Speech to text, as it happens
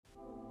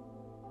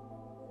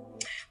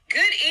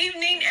Good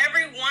evening,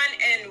 everyone,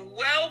 and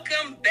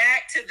welcome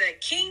back to the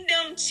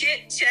Kingdom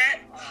Chit Chat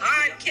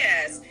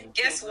podcast.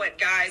 Guess what,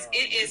 guys?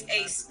 It is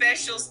a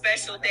special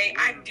day.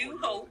 I do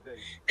hope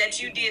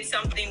that you did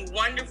something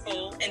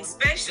wonderful and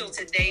special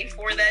today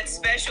for that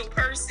special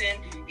person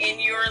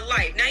in your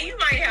life. Now, you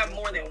might have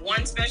more than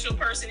one special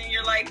person in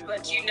your life,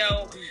 but you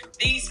know,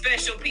 these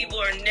special people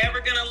are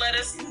never going to let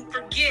us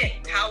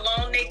forget how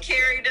long they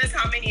carried us,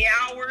 how many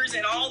hours,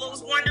 and all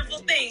those wonderful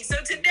things. So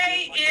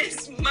today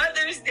is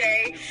Mother's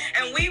Day,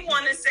 and we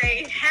want to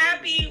say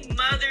Happy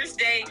Mother's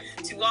Day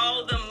to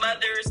all the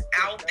mothers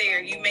out there.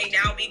 You may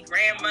now be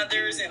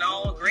grandmothers and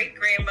all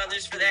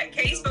great-grandmothers for that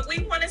case, but we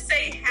want to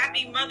say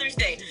Happy Mother's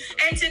Day.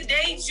 And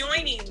today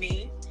joining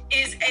me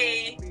is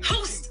a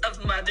host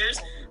of mothers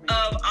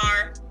of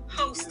our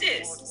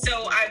hostess.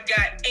 So I've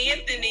got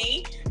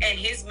Anthony and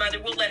his mother.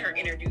 We'll let her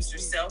introduce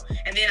herself.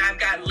 And then I've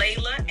got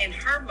Layla and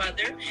her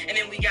mother. And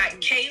then we got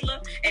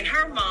Kayla and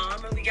her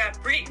mom. And we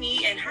got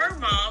Brittany and her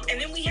mom. And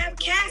then we have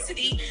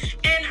Cassidy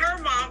and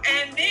her mom.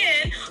 And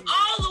then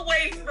all the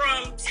way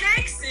from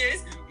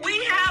Texas,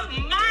 we have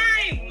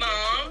my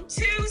mom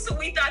too. So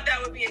we thought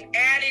that would be an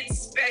added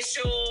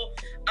special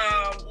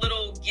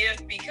little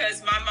gift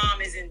because my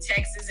mom is in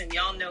Texas and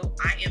y'all know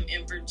I am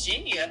in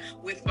Virginia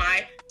with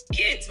my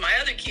kids, my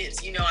other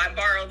kids. You know, I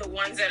borrow the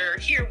ones that are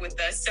here with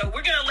us. So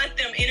we're going to let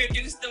them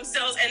introduce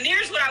themselves. And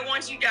here's what I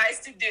want you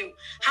guys to do.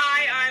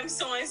 Hi, I'm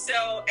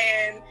so-and-so,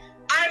 and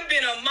I've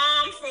been a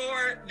mom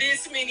for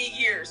this many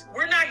years.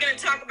 We're not going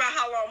to talk about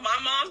how long my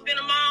mom's been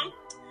a mom,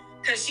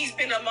 because she's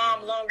been a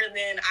mom longer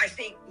than I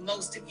think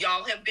most of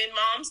y'all have been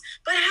moms.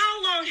 But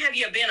how long have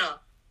you been a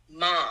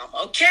mom?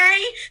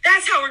 Okay?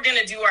 That's how we're going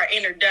to do our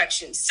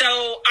introduction.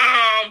 So,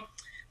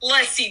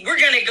 let's see. We're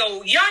going to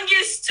go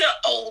youngest to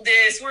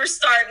oldest. We're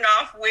starting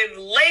off with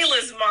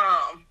Layla's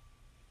mom.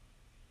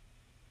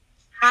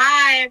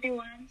 Hi,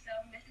 everyone. So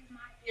this is my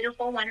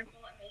beautiful, wonderful,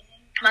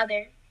 amazing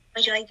mother.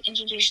 Would you like to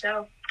introduce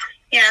yourself?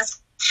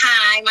 Yes.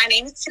 Hi, my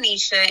name is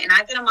Tanisha, and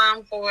I've been a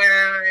mom for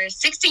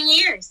 16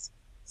 years.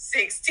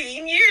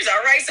 16 years.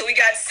 All right. So we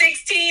got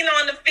 16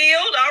 on the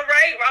field. All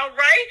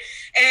right.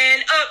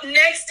 And up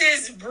next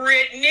is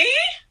Brittany.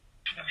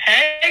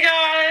 Hey,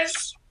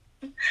 guys.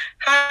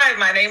 Hi,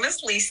 my name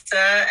is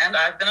Lisa, and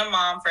I've been a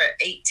mom for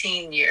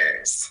 18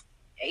 years.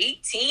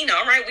 18.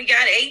 All right. We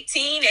got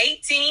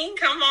 18.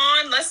 Come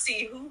on. Let's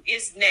see who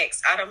is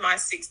next out of my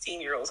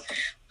 16-year-olds.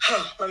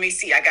 Let me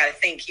see. I got to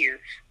think here.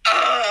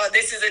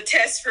 This is a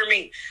test for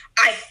me.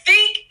 I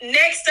think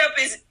next up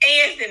is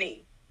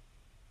Anthony.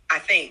 I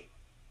think.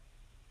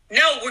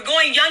 No, we're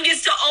going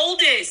youngest to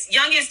oldest.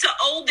 Youngest to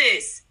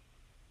oldest.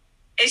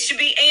 It should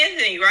be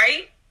Anthony,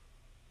 right?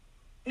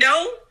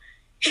 No?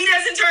 He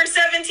doesn't turn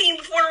 17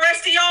 before the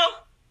rest of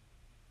y'all?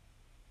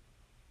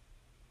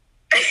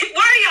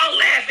 Why are y'all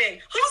laughing?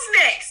 Who's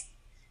next?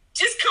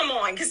 Just come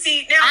on. Because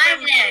see, now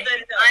I'm next.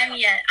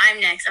 I'm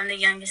next. I'm the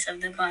youngest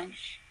of the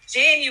bunch.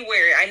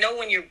 January. I know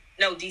when you're...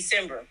 No,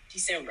 December.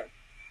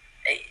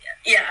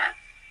 Yeah.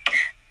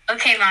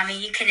 Okay, Mommy,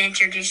 you can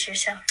introduce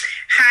yourself.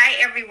 Hi,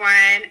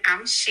 everyone.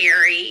 I'm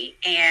Sherry,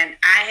 and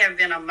I have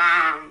been a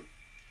mom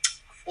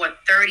for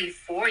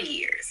 34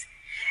 years.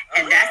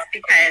 And that's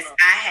because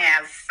I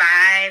have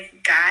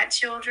 5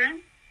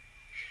 godchildren,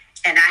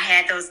 and I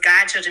had those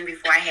godchildren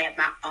before I had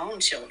my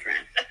own children.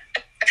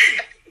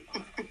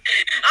 All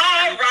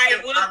right,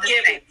 we'll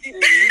give it to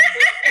you.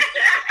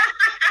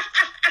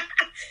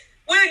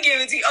 We'll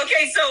give it to you.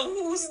 Okay, so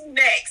who's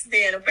next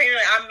then?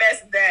 Apparently I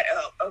messed that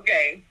up.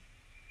 Okay.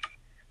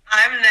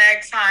 I'm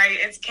next. Hi,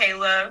 it's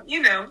Kayla.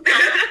 You know.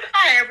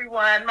 Hi,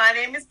 everyone. My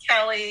name is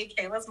Kelly,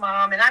 Kayla's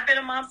mom, and I've been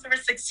a mom for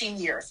 16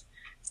 years.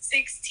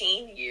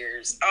 16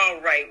 years.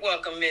 All right.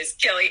 Welcome, Miss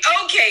Kelly.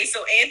 Okay,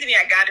 so Anthony,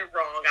 I got it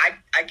wrong.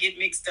 I get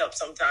mixed up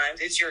sometimes.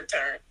 It's your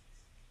turn.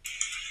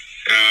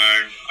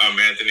 Hi, I'm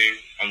Anthony.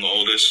 I'm the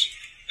oldest,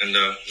 and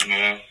this is my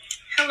mom.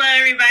 Hello,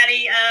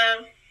 everybody.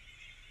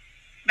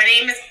 My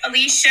name is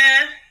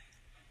Alicia,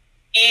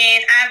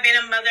 and I've been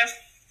a mother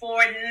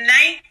for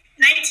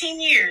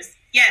 19 years.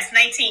 Yes,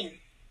 19.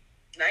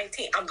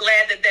 19. I'm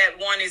glad that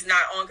one is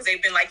not on because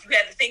they've been like, you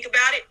had to think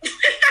about it.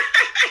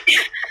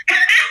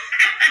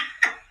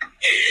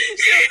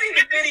 She'll see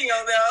the video,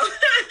 though.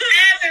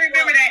 I have to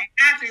remember that.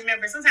 I have to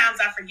remember. Sometimes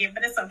I forget,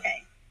 but it's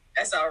okay.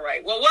 That's all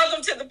right. Well,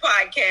 welcome to the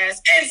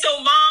podcast. And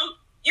so, Mom,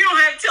 you don't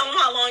have to tell them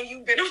how long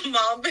you've been a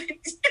mom.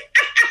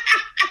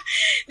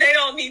 They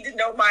don't need to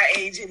know my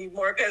age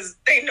anymore because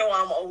they know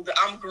I'm older.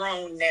 I'm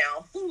grown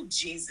now. Ooh,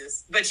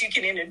 Jesus. But you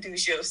can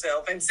introduce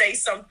yourself and say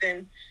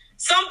something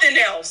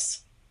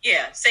else.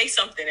 Yeah, say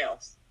something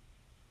else.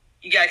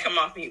 You got to come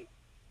off mute.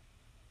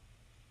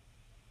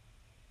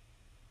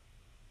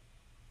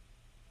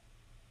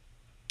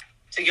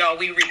 So, y'all,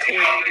 we record.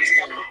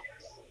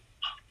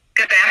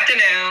 Good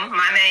afternoon.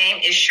 My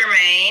name is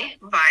Charmaine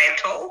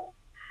Vital.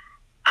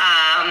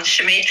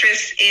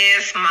 Shamitris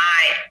is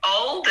my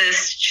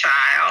oldest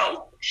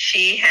child.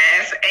 She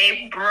has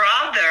a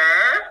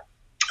brother.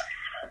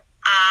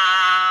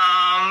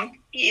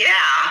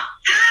 Yeah.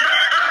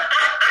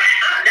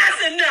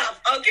 That's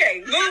enough.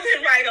 Okay,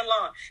 moving right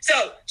along.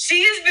 So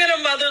she has been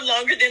a mother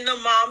longer than the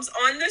moms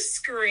on the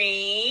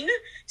screen.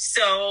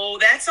 So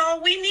that's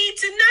all we need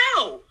to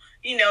know.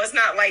 You know, it's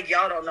not like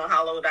y'all don't know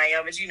how old I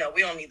am, but you know,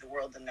 we don't need the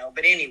world to know.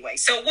 But anyway,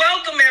 so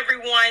welcome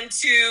everyone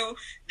to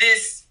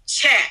this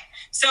chat.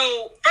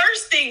 So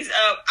first things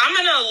up, I'm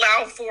going to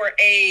allow for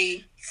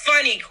a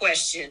funny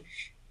question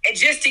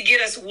just to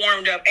get us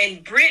warmed up.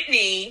 And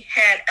Brittany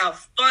had a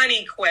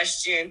funny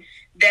question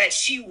that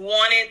she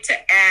wanted to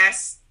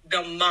ask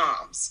the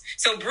moms.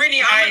 So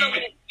Brittany, I'm going to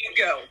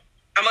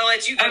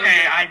let you go.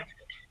 Okay,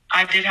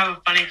 I did have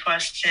a funny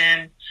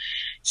question.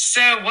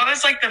 So what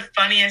was like the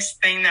funniest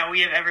thing that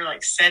we have ever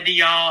like said to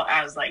y'all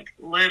as like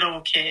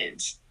little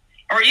kids?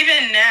 Or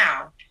even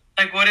now?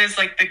 Like what is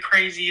like the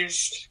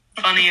craziest,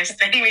 funniest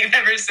thing we've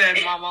ever said?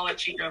 Mom, I'll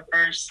let you go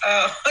first.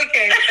 Oh,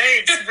 okay.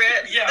 Thanks,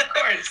 Britt. Yeah, of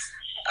course.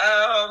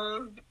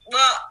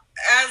 Well,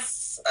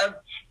 as a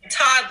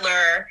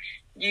toddler,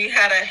 you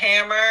had a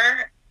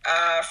hammer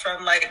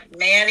from like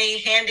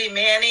Handy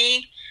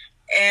Manny,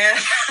 and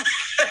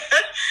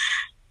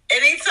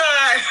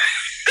anytime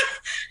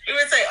we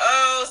would say,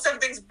 "Oh,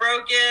 something's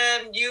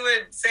broken," you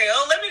would say,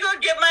 "Oh, let me go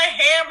get my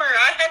hammer.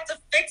 I have to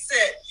fix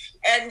it."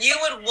 And you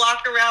would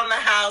walk around the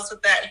house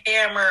with that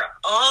hammer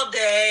all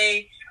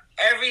day,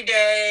 every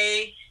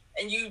day,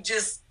 and you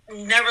just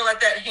never let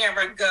that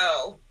hammer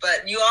go.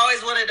 But you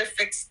always wanted to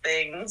fix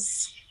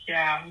things.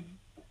 Yeah.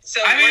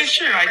 So I mean,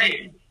 sure, I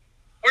did.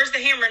 Where's the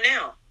hammer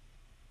now?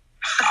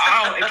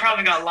 Oh, it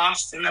probably got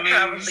lost in the movies.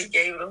 Probably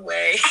gave it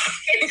away.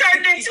 It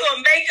turned into a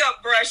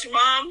makeup brush,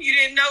 Mom. You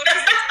didn't notice?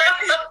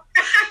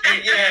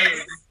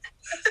 Yes.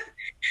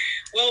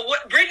 Well,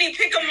 Brittany,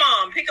 pick a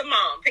mom. Pick a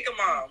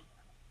mom.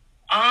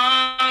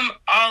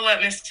 I'll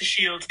let Mr.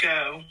 Shields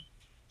go.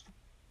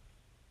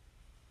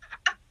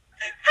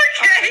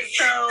 Okay,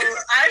 so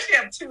I actually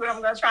have two.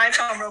 I'm going to try and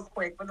tell them real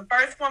quick. But the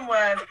first one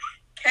was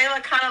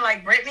Kayla, kind of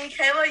like Brittany.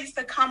 Kayla used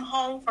to come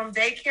home from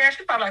daycare. She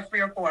was probably like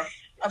 3 or 4.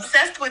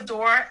 Obsessed with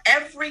Dora.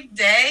 Every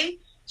day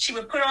she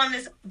would put on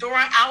this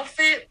Dora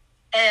outfit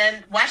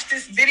and watch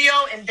this video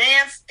and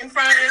dance in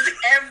front of this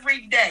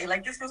every day.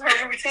 Like this was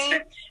her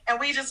routine. And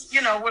we just,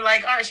 we're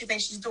like, all right, she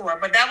thinks she's Dora.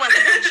 But that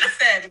wasn't what she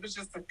said. It was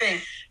just a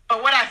thing.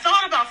 But what I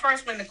thought about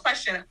first when the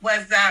question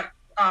was that,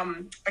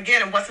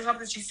 again, it wasn't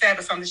something she said,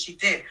 but something she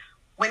did.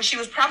 When she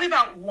was probably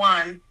about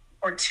 1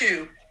 or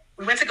 2,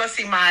 we went to go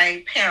see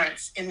my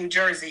parents in New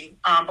Jersey,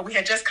 but we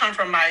had just come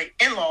from my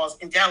in-laws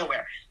in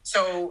Delaware.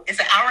 So it's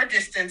an hour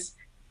distance.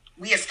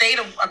 We had stayed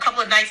a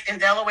couple of nights in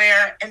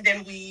Delaware, and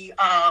then we,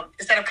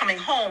 instead of coming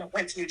home,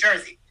 went to New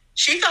Jersey.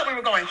 She thought we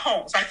were going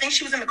home. So I think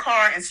she was in the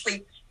car and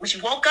sleep. When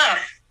she woke up,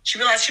 she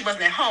realized she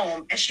wasn't at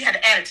home, and she had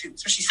an attitude.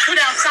 So she stood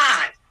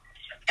outside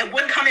and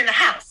wouldn't come in the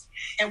house.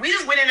 And we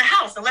just went in the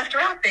house and left her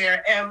out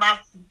there. And my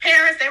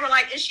parents, they were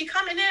like, "Is she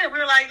coming in?" And we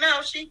were like,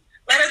 "No,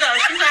 let her go.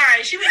 She's all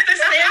right." She was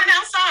just standing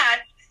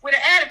outside with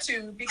an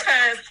attitude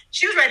because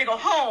she was ready to go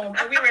home,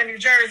 and we were in New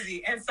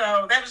Jersey. And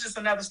so that was just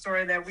another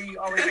story that we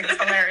always think is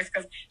hilarious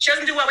because she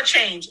doesn't do well with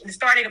change. And it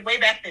started way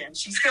back then.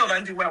 She still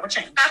doesn't do well with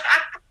change.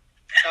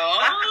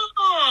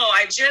 Oh,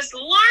 I just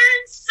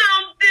learned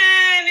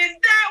something. Is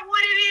that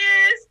what it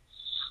is?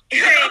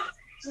 Hey,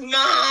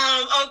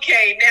 Mom.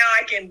 Okay, now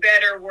I can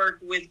better work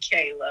with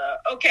Kayla.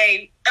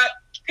 Okay,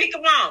 pick a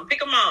mom.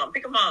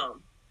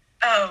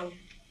 Oh.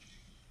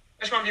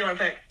 Which one do you want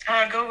to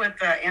pick? Go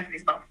with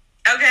Anthony's mom.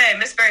 Okay,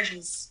 Miss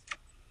Burgess.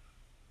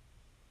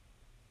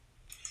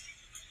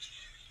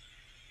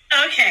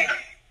 Okay.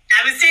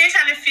 I was sitting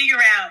trying to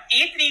figure out.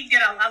 Anthony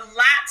did a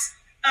lot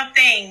of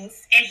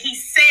things, and he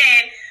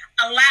said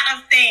a lot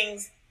of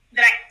things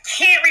that I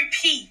can't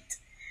repeat.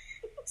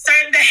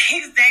 Certain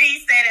things that he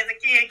said as a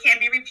kid can't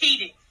be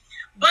repeated.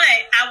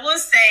 But I will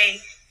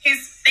say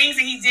his things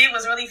that he did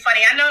was really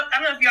funny. I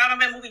don't know if y'all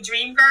remember the movie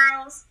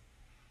Dreamgirls.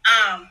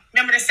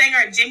 Remember the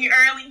singer Jimmy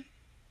Early,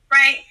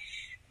 right?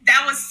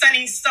 That was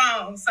Sonny's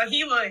song. So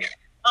he would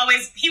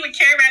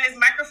carry around his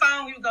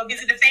microphone. We would go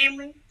visit the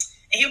family, and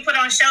he would put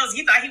on shows.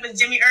 He thought he was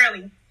Jimmy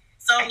Early.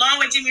 So along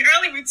with Jimmy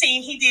Early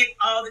routine, he did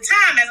all the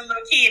time as a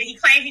little kid. He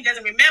claimed he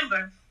doesn't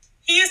remember.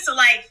 He used to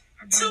like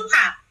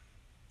Tupac.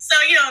 So,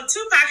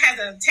 Tupac has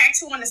a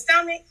tattoo on the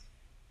stomach.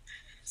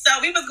 So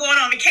we was going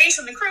on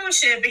vacation on the cruise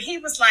ship, and he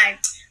was like,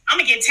 "I'm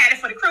going to get tatted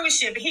for the cruise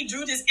ship." And he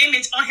drew this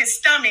image on his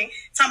stomach,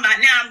 talking about,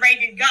 "Now I'm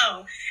ready to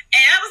go."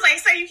 And I was like,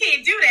 "So you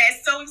can't do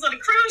that." So we was on the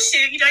cruise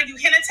ship, they do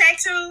henna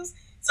tattoos.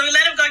 So we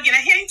let him go get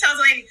a henna. He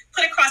tells the lady,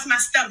 "Put it across my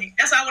stomach.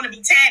 That's why I want to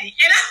be tatted."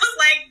 And I was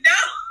like, "No."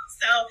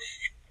 So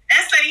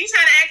that's like, you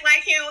try to act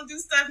like he don't do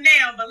stuff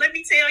now, but let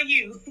me tell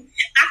you,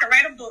 I could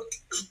write a book.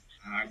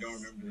 I don't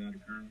remember that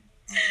occurring.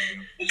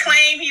 He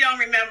claimed he don't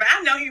remember.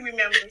 I know he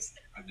remembers.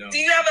 I don't. Do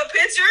you have a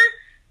picture?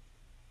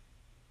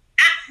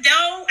 I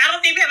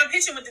don't think we have a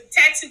picture with the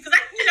tattoo because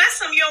that's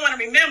something you don't want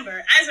to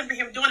remember. I just remember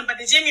him doing it, but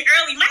the Jimmy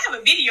Early might have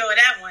a video of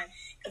that one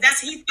because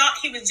he thought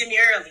he was Jimmy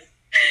Early.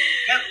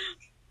 Yep.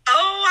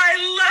 Oh, I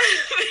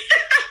love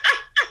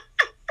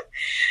it.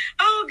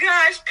 Oh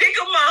gosh, pick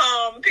a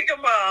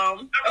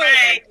mom. All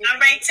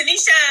right,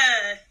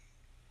 Tanisha.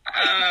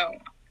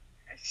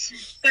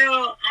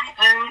 So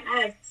I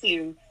have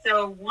two.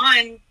 So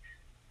one,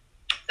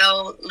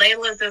 so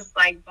Layla's this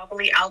like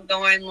bubbly,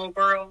 outgoing little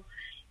girl.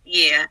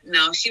 Yeah,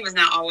 no, she was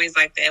not always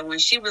like that. When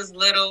she was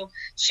little,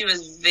 she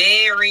was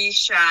very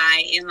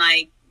shy and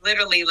like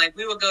literally like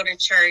we would go to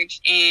church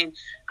and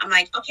I'm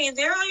like, okay,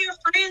 they're all your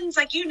friends,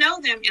 like you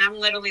know them, and I'm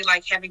literally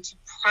like having to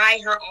pry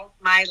her off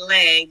my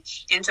leg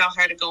and tell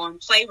her to go and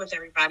play with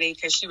everybody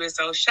because she was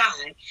so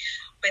shy.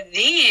 But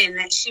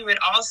then she would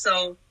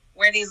also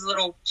wear these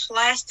little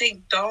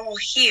plastic doll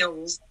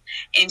heels,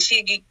 and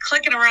she'd be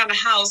clicking around the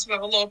house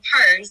with a little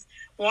purse,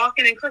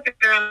 walking and clicking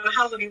around the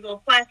house with these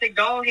little plastic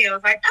doll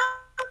heels, like, oh,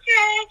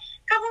 okay,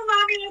 come on,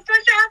 mommy, let's go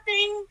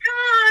shopping, come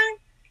on.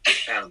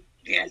 So,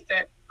 yes,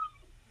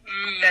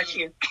 that's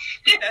you.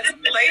 That's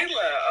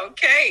Layla.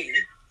 Okay.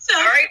 So,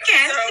 all right,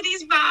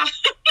 Cassidy's mom.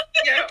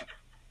 Yeah.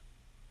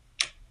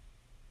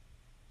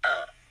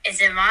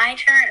 Is it my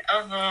turn?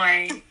 Oh,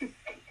 boy.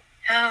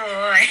 Oh,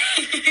 boy.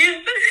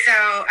 So,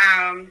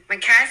 when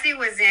Cassidy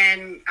was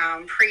in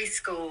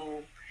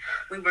preschool,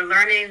 we were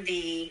learning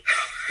the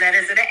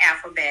letters of the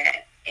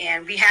alphabet.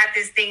 And we had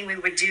this thing we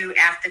would do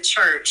after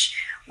church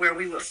where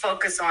we would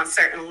focus on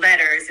certain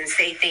letters and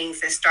say things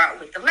that start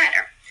with the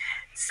letter.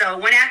 So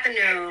one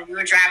afternoon, we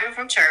were driving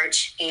from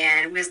church,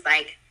 and it was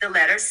like the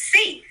letter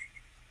C.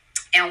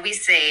 And we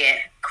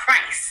said,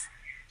 Christ.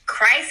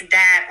 Christ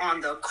died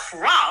on the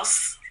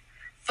cross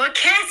for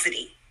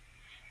Cassidy.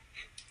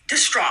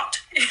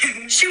 Distraught.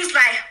 She was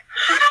like,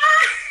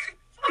 huh?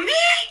 For me?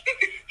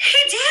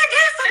 He did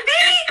that for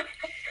me?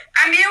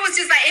 I mean, it was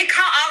just like, it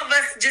caught all of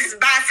us just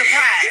by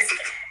surprise.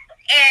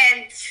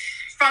 And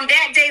from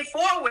that day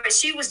forward,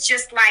 she was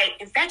just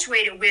like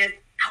infatuated with,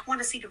 I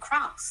want to see the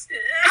cross.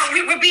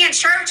 We would be in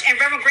church and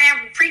Reverend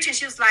Graham preaching.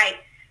 She was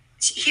like,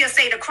 he'll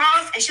say the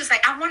cross. And she was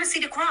like, I want to see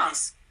the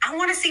cross. I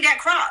want to see that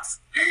cross.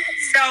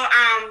 So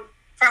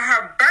for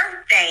her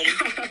birthday,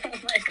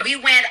 we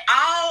went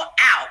all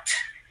out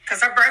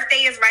because her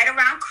birthday is right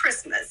around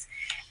Christmas.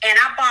 And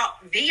I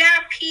bought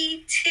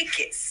VIP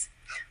tickets,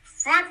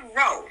 front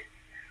row,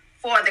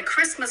 for the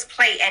Christmas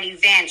play at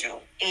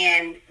Evangel.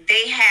 And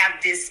they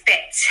have this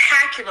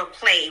spectacular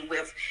play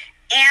with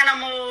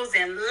animals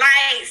and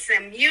lights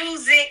and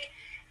music,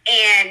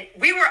 and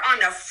we were on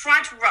the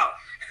front row.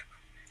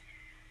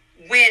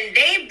 When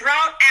they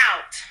brought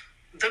out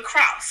the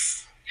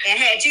cross and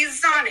had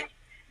Jesus on it,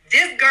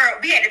 this girl,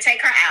 we had to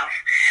take her out.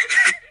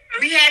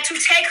 We had to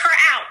take her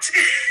out.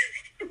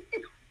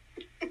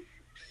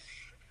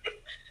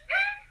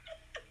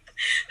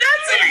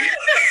 That's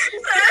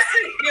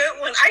a good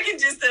one. I can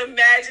just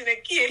imagine a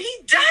kid.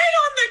 He died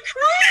on the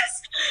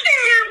cross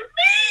for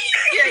me.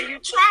 Yeah, you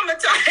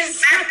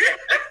traumatized her.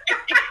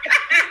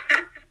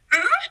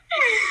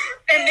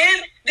 And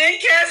then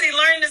Cassie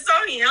learned the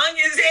song. He hung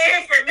his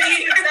head for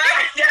me to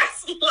die.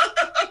 That's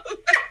love.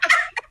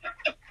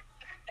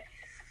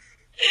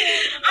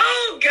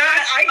 Oh God,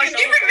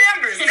 She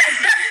remembers.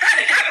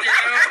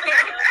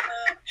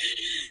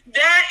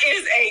 That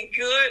is a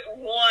good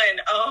one.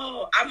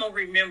 Oh, I'm gonna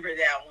remember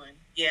that one.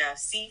 Yeah,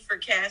 C for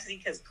Cassidy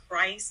because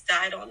Christ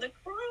died on the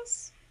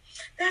cross.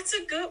 That's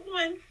a good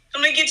one.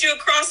 I'm gonna get you a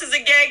cross as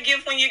a gag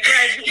gift when you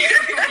graduate.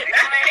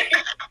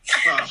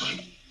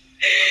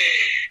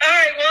 All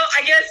right, well,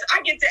 I guess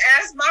I get to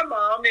ask my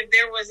mom if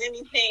there was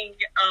anything.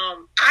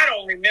 I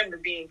don't remember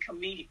being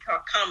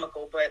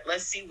comical, but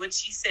let's see what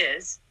she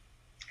says.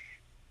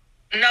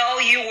 No,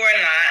 you were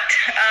not.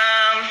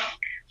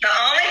 The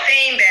only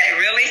thing that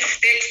really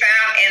sticks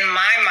out in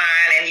my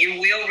mind, and you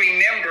will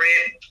remember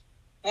it,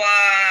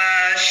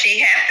 was she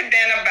had to have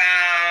been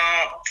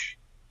about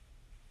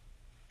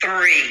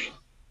 3.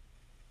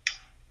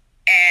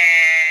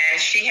 And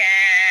she had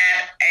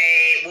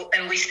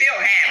and we still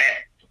have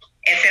it.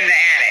 It's in the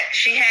attic.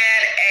 She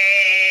had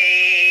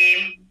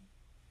a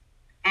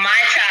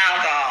My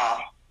Child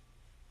doll.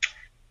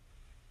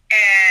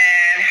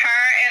 And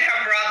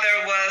her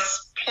brother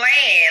was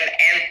playing,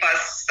 and for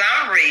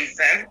some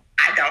reason,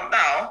 I don't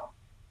know,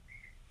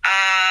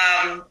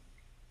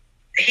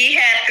 he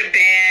had to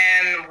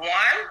been 1.5.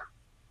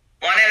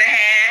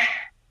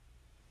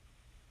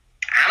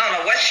 I don't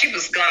know what she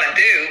was going to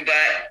do,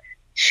 but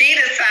she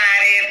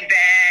decided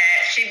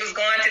that she was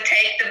going to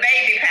take the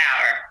baby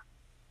powder.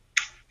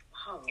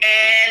 Oh.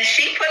 And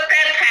she put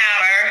that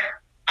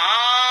powder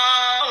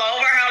all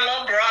over her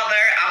little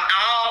brother,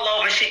 all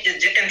over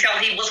until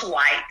he was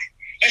white.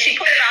 And she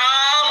put it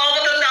all over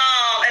the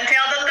doll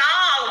until the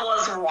doll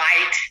was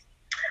white.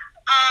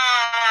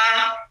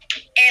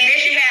 And then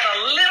she had a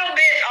little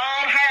bit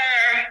on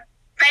her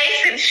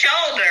face and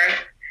shoulder.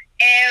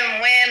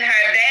 And when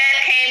her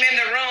dad came in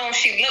the room,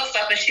 she looks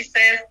up and she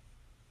says,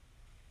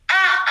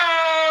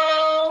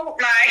 uh-oh.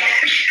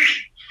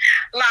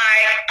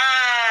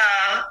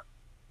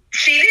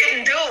 She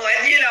didn't do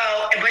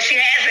it, but she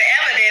has the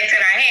evidence in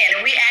her hand.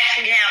 And we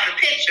actually have the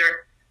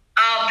picture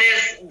of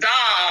this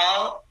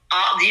doll.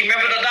 Do you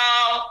remember the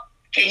doll?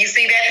 Can you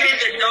see that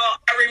picture?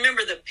 I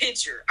remember the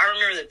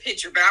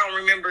picture. But I don't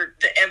remember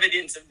the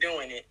evidence of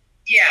doing it.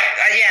 Yeah,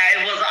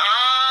 it was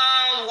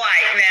all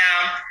white.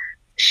 Now,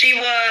 she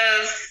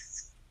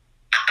was,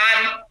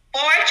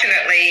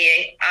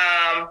 unfortunately,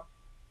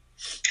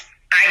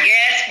 I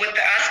guess with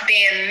us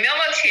being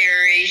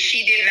military,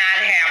 she did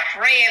not have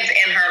friends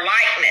in her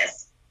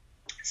likeness.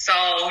 So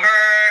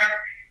her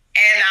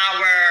and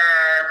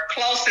our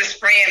closest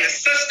friend, the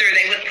sister,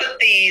 they would put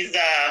these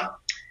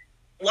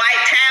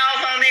white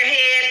towels on their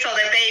head so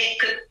that they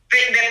could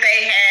think that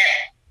they had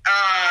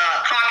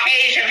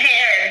Caucasian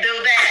hair and do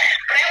that.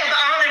 That was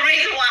the only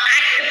reason why I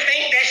could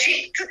think that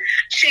she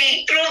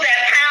threw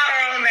that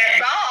powder on that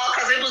doll,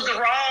 because it was the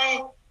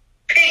wrong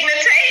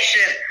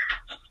pigmentation.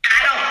 I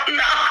don't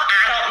know.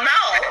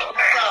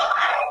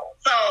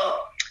 So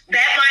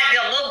that might be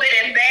a little bit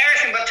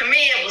embarrassing, but to me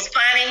it was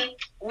funny.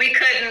 We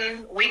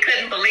couldn't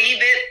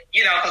believe it,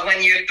 because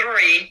when you're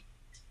 3,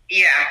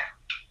 yeah,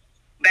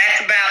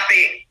 that's about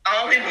the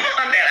only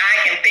one that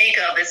I can think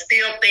of that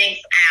still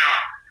thinks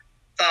out.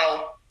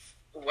 So.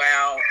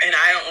 Wow, and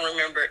I don't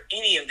remember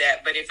any of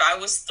that, but if I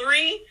was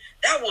 3,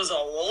 that was a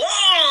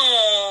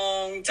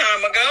long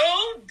time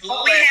ago.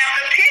 But we have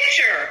the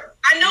picture.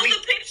 I know the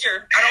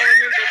picture. I don't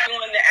remember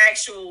doing the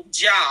actual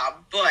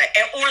job, or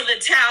the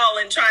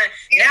towel and trying.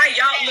 Now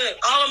y'all look,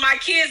 all of my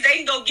kids, they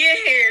can go get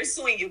hair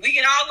swinging. We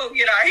can all go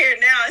get our hair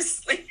now and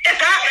swing.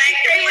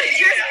 They would just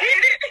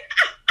get it.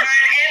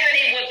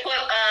 Anthony would put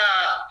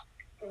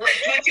what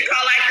you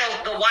call like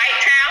the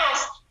white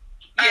towels.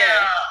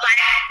 Yeah. Like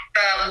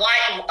the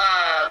white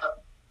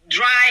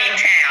drying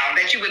towel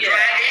that you would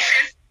dry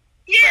dishes.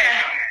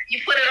 Yeah.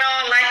 You put it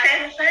on like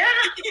that. With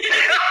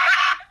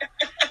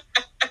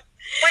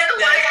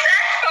the white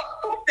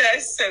towel.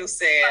 That's so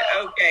sad.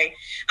 Okay.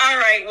 All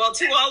right. Well,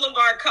 to all of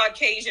our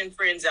Caucasian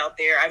friends out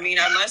there, I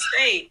must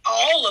say,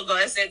 all of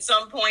us at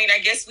some point, I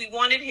guess we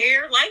wanted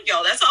hair like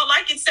y'all. That's all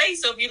I can say.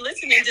 So if you're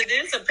listening to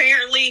this,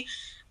 apparently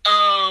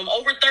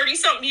over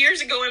 30-something years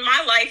ago in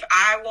my life,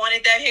 I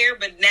wanted that hair,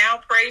 but now,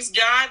 praise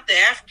God, the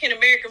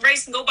African-American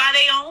race can go by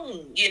their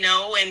own,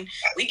 and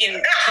we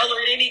can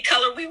color it any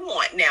color we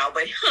want now.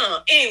 But,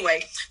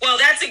 anyway, well,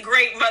 that's a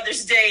great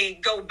Mother's Day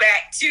go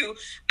back to.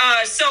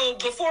 So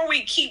before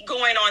we keep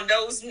going on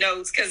those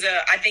notes, because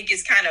I think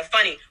it's kind of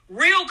funny,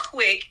 real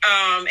quick,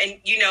 and,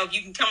 if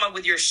you can come up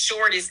with your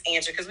shortest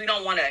answer, because we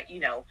don't want to,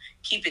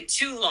 keep it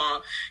too long.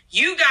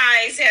 You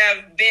guys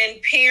have been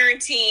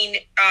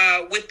parenting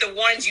with the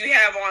ones you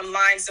have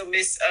online. So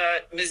Miss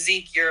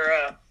Mazik,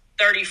 your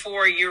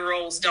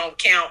 34-year-olds don't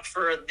count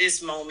for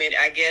this moment,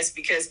 I guess,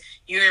 because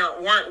you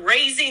weren't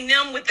raising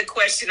them with the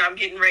question I'm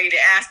getting ready to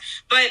ask.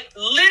 But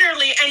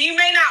literally, and you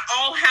may not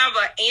all have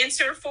an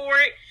answer for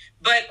it,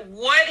 but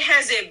what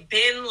has it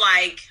been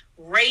like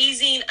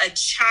raising a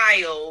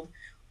child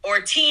or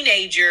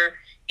teenager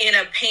in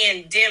a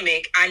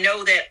pandemic? I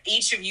know that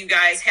each of you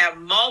guys have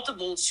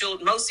multiple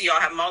children. Most of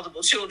y'all have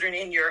multiple children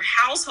in your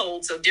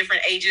household, so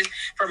different ages.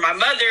 For my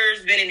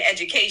mother's been in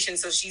education,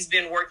 so she's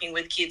been working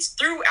with kids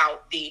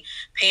throughout the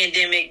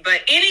pandemic.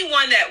 But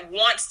anyone that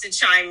wants to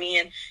chime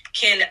in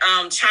can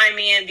chime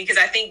in, because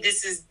I think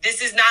this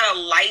is not a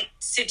light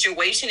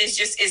situation.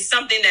 It's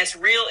something that's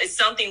real. It's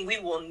something we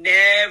will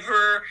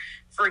never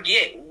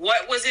forget.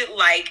 What was it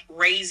like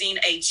raising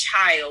a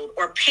child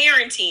or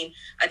parenting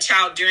a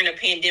child during a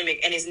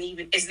pandemic, and it's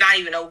not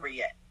even over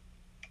yet?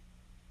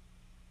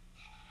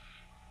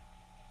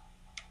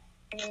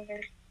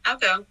 I'll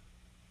go.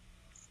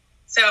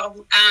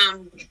 So,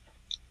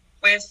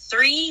 with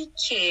 3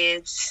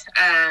 kids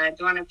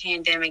during a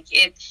pandemic,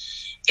 it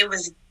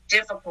was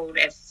difficult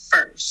at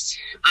first,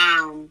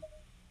 and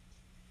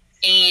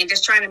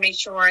just trying to make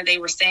sure they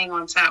were staying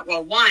on top.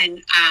 Well,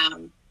 one,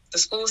 the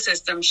school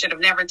system should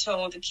have never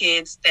told the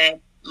kids that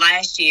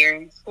last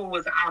year school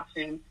was an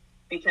option,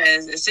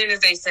 because as soon as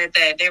they said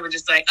that, they were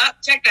just like, oh,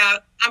 checked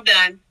out, I'm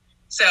done.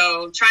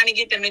 So trying to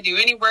get them to do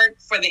any work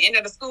for the end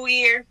of the school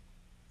year,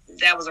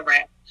 that was a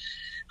wrap.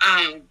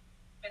 But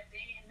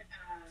then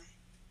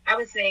I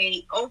would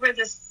say over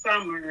the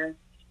summer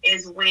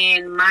is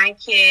when my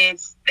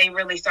kids, they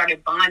really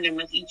started bonding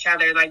with each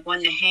other, like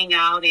wanting to hang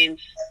out, and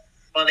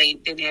well, they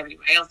didn't have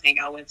anybody else to hang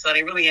out with, so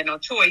they really had no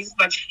choice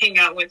but to hang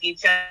out with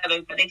each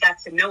other. But they got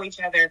to know each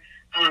other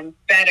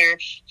better,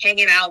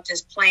 hanging out,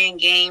 just playing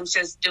games,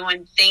 just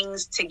doing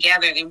things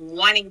together and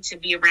wanting to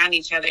be around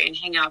each other and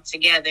hang out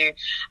together.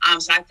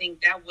 So I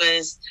think that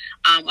was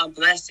a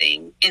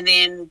blessing. And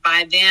then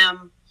by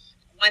them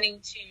wanting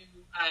to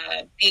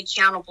be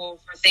accountable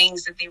for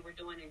things that they were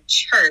doing in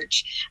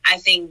church, I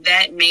think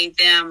that made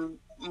them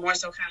more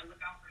so kind of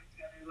look out for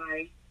each other.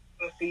 Like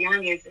with the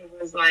youngest, it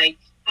was like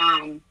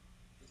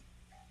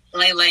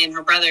Layla and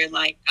her brother,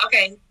 like,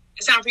 okay,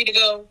 it's time for you to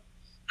go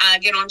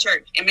get on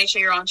church, and make sure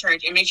you're on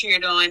church, and make sure you're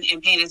doing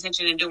and paying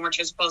attention and doing what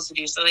you're supposed to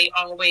do. So they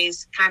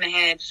always kind of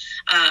had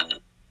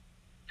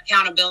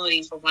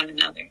accountability for one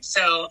another.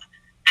 So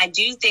I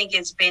do think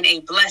it's been a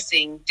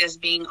blessing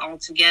just being all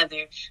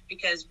together,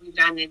 because we've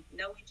gotten to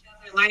know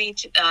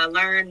each other,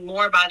 learn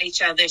more about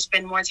each other,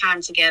 spend more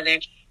time together,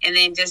 and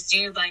then just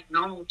do like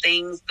normal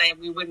things that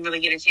we wouldn't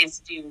really get a chance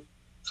to do.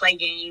 Play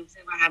games,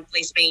 learn how to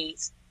play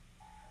spades.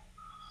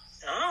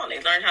 Oh,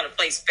 they learned how to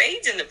play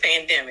spades in the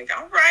pandemic.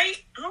 All right.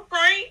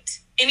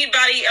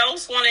 Anybody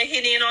else want to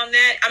hit in on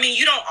that? I mean,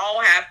 you don't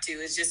all have to.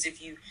 It's just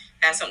if you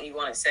have something you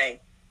want to say.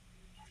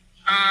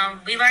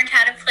 We learned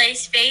how to play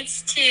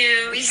spades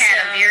too. We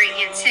had a very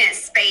intense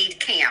spade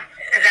camp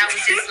because I was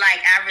just like,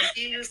 I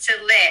refused to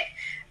let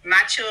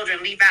my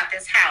children leave out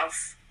this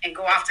house and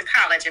go off to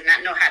college and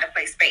not know how to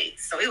play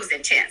spades. So it was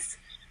intense.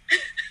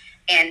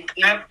 And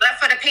but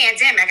for the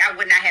pandemic, I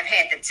would not have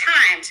had the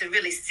time to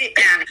really sit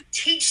down and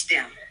teach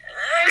them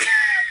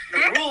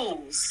the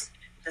rules,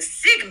 the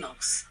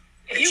signals.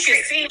 You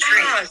can see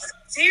how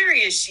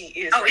serious she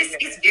is. Oh,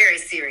 it's very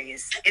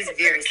serious. It's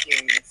very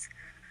serious.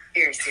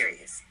 Very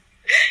serious.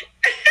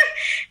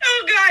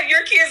 Oh God,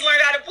 your kids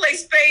learned how to play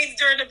spades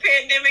during the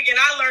pandemic, and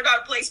I learned how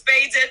to play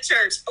spades at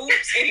church.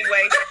 Oops.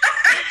 Anyway.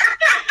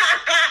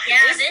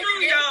 Yeah,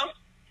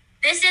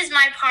 this is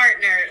my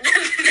partner.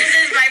 This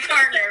is my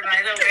partner,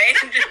 by the way.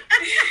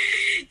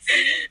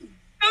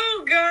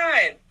 Oh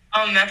God.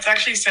 That's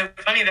actually so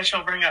funny that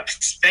she'll bring up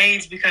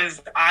spades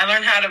because I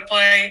learned how to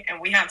play,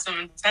 and we had some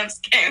intense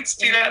games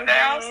too at the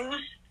house.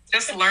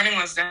 Just learning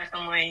was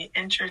definitely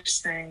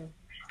interesting.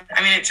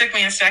 I mean, it took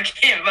me a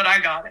second, but I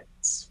got it.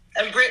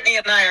 And Brittany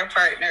and I are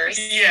partners.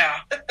 Yeah.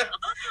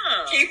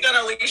 Keith and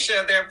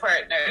Alicia, they're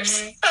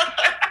partners.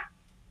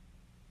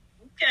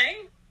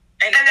 Okay.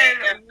 And then,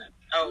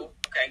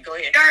 okay, go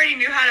ahead. We already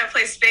knew how to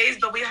play spades,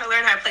 but we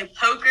learned how to play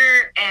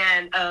poker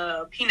and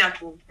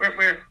pinochle.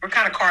 We're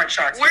kind of card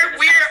sharks.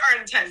 We are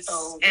intense.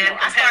 So,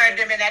 I started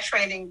them in that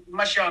training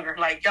much younger.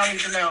 Like, y'all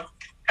need to know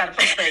how to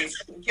play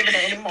spades. Give it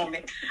at any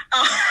moment.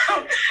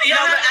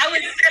 I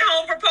was at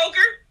home for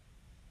poker.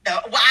 No,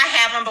 well, I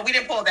have them, but we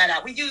didn't pull that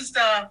out. We used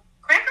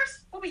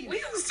crackers. What we used? We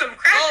used some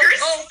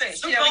crackers.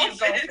 Goldfish. We used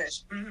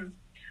goldfish. Mm-hmm.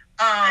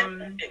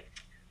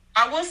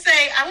 I will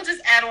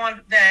just add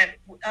on that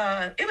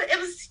it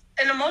was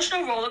an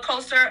emotional roller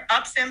coaster,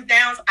 ups and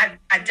downs.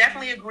 I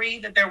definitely agree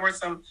that there were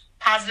some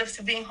positives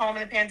to being home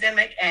in the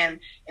pandemic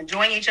and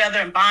enjoying each other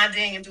and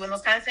bonding and doing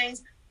those kind of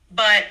things.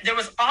 But there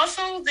was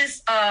also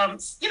this, kind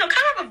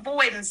of a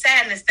void and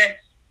sadness that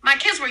my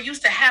kids were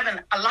used to having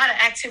a lot of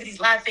activities,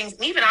 a lot of things.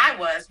 And even I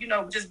was,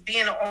 just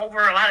being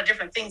over a lot of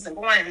different things and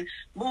going and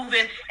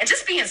moving and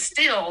just being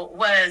still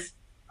was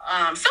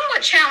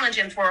somewhat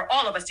challenging for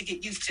all of us to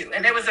get used to.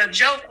 And there was a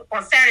joke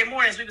on Saturday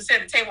mornings. We would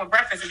sit at the table at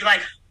breakfast and be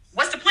like,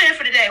 what's the plan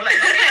for today? We're like,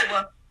 okay,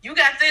 well, you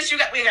got this, we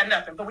ain't got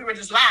nothing. But we would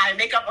just lie and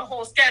make up a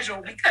whole schedule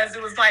because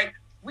it was like,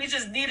 we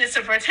just needed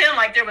to pretend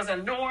like there was a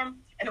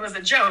norm and it was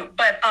a joke.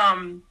 But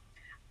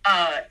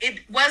it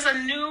was a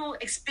new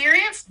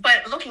experience,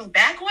 but looking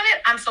back on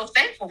it, I'm so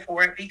thankful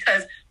for it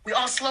because we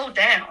all slowed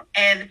down.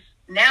 And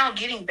now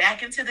getting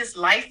back into this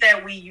life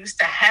that we used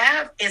to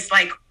have is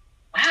like,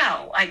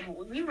 wow, like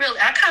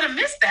I kind of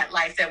missed that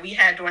life that we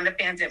had during the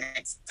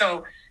pandemic.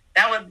 So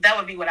that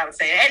would be what I would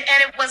say. And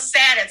it was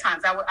sad at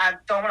times. I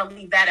don't want to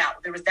leave that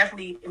out. There was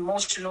definitely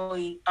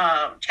emotionally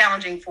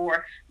challenging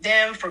for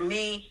them, for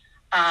me.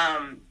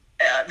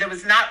 There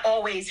was not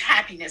always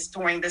happiness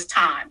during this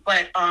time,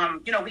 but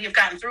we have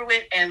gotten through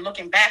it, and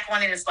looking back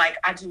on it, it's like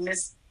I do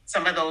miss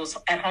some of those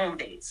at-home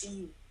days.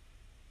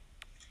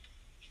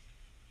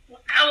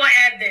 I will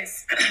add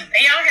this.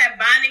 They all have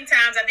bonding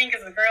times, I think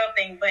it's a girl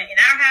thing, but in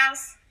our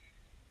house,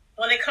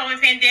 when the COVID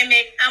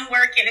pandemic, I'm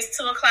working, it's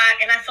 2:00,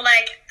 and I feel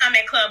like I'm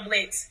at Club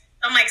Blitz.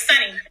 I'm like,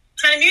 Sonny,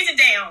 turn the music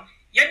down.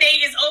 Your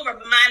day is over,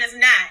 but mine is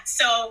not.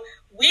 So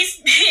we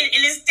spend,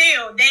 and it's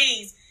still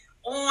days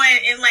on,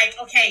 and like,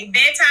 okay,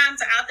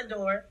 bedtimes are out the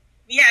door.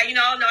 Yeah,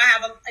 all know I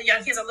have a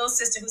little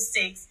sister who's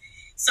 6.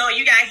 So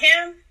you got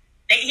him,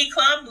 he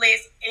Club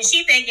Blitz, and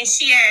she thinking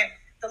she at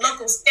the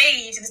local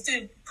stage and the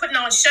student putting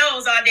on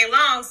shows all day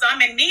long. So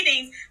I'm in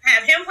meetings, I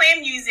have him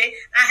playing music,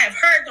 I have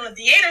her doing a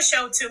theater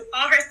show to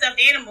all her stuffed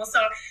animals. So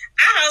our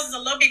house is a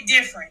little bit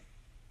different.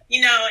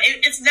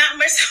 It's not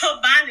much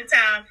so bonding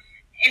time.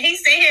 And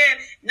he's sitting here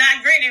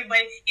not grinning,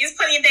 but it's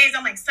plenty of days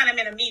I'm like, son, I'm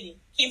in a meeting.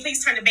 Can you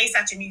please turn the bass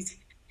out your music?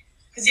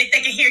 Because they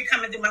can hear it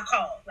coming through my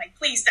call. Like,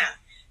 please stop.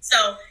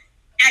 So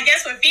I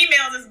guess for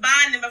females, it's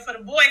bonding, but for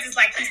the boys, it's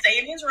like he stay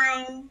in his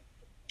room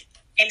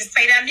and just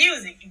play that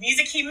music. The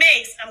music he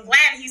makes, I'm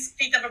glad he's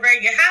picked up a very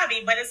good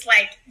hobby, but it's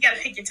like you got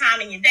to pick your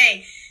time in your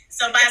day.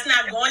 So by it's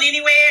not going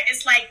anywhere,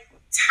 it's like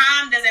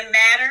time doesn't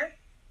matter.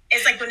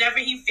 It's like whenever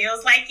he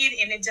feels like it,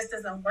 and it just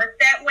doesn't work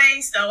that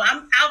way. So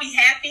I'll be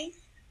happy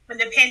when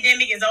the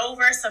pandemic is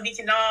over so we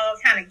can all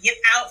kind of get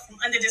out from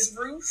under this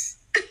roof.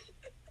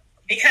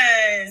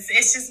 Because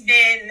it's just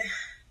been,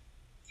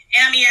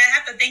 and I mean, I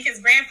have to thank his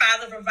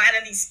grandfather for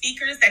providing these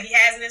speakers that he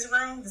has in his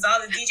room. There's all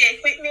the DJ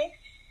equipment.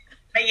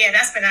 But yeah,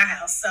 that's been our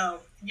house.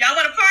 So if y'all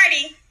want to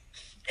party,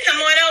 come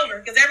on over.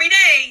 Because every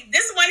day,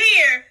 this one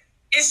here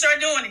is sure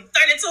doing it.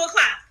 Starting at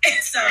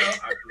 2:00. So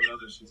I know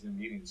that she's in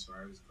meetings, so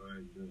I just go ahead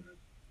and do that.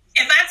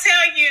 If I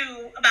tell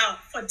you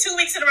for 2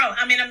 weeks in a row,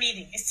 I'm in a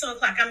meeting. It's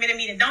 2:00. I'm in a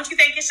meeting. Don't you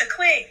think it should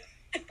click?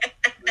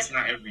 It's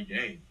not every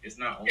day. It's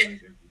not always every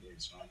day.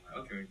 So I'm like,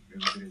 okay,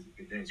 maybe it is a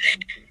good day. So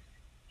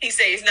he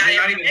says it's not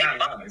every day. I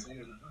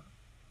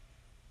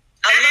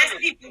ask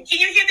people, can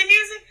you hear the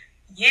music?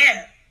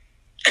 Yeah.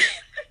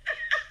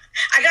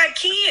 I got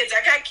kids.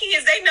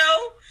 They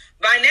know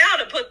by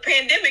now to put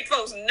pandemic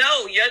folks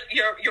know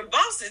your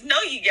bosses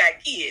know you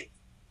got kids.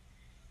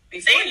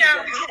 Before they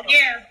know.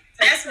 Yeah,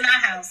 that's my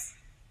house.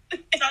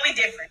 Totally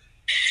different.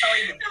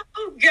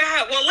 Oh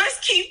God! Well, let's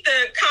keep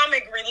the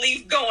comic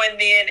relief going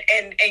then,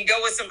 and go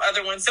with some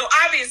other ones. So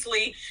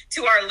obviously,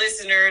 to our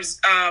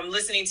listeners,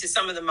 listening to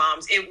some of the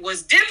moms, it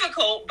was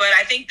difficult, but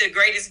I think the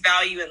greatest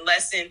value and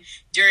lesson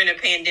during a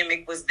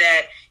pandemic was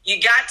that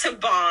you got to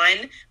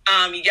bond.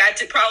 You got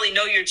to probably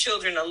know your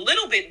children a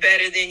little bit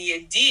better than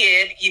you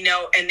did,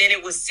 and then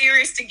it was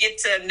serious to get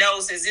to know,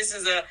 since this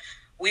is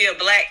we a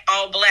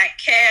all black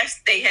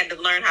cast, they had to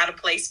learn how to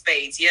play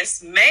spades.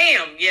 Yes,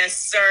 ma'am. Yes,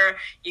 sir.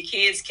 Your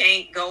kids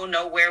can't go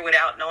nowhere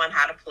without knowing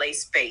how to play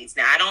spades.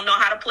 Now, I don't know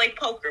how to play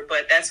poker,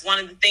 but that's one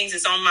of the things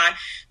that's on my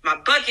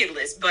bucket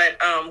list. But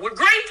we're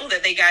grateful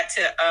that they got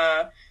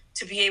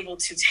to be able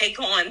to take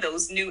on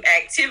those new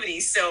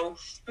activities. So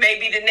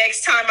maybe the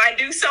next time I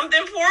do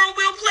something for them,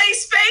 we'll play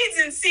spades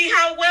and see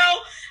how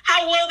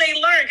well they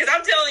learn. Because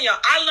I'm telling you,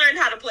 I learned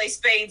how to play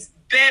spades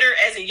better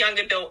as a young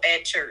adult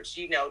at church.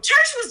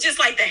 Church was just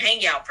like the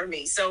hangout for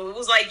me. So it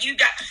was like you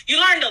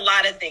learned a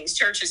lot of things.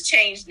 Church has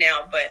changed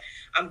now, but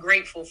I'm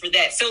grateful for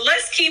that. So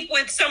let's keep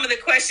with some of the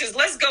questions.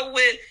 Let's go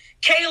with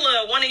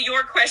Kayla, one of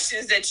your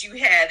questions that you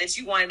had that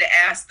you wanted to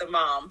ask the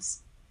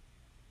moms.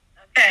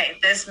 Okay,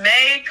 this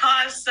may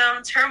cause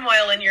some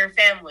turmoil in your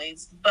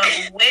families,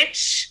 but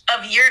which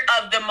of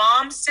the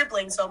mom's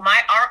siblings, so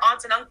our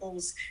aunts and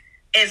uncles,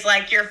 is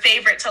like your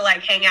favorite to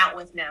like hang out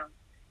with now?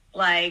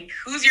 Like,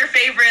 who's your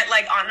favorite,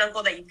 like, aunt and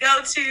uncle that you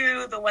go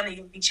to, the one that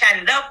you be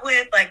chatted up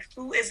with? Like,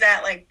 who is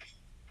that, like,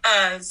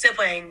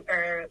 sibling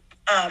or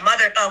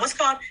mother, what's it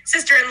called?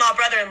 Sister-in-law,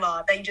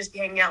 brother-in-law that you just be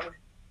hanging out with?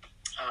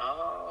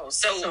 Oh,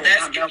 so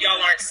that's if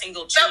y'all aren't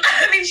single children.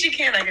 I mean, she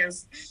can, I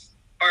guess.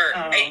 Or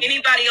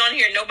anybody on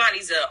here,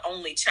 nobody's an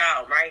only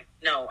child, right?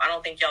 No, I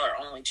don't think y'all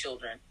are only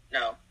children.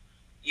 No.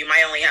 You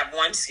might only have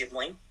one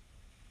sibling.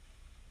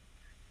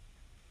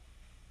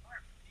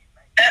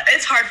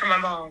 It's hard for my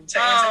mom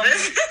to answer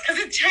this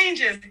because it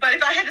changes. But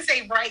if I had to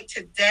say right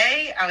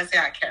today, I would say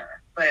Kara.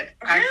 But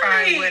I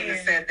probably wouldn't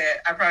have said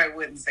that. I probably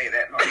wouldn't say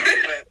that normally.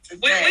 But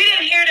today, we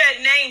didn't hear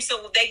that name,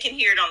 so they can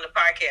hear it on the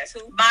podcast.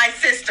 Who? My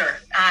sister,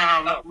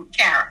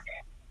 Kara.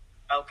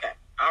 Okay.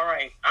 All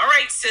right,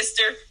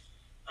 sister.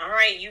 All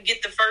right, you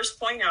get the first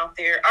point out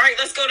there. All right,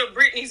 let's go to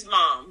Brittany's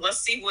mom. Let's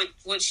see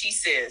what she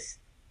says.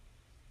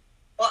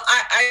 Well,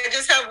 I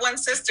just have one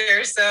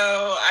sister, so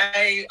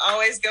I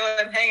always go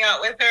and hang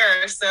out with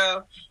her.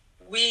 So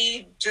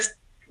we just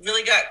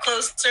really got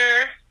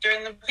closer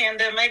during the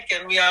pandemic,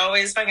 and we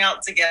always hung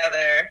out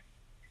together.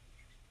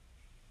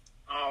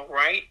 All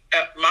right.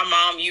 My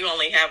mom, you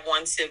only have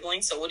one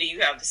sibling, so what do you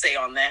have to say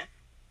on that?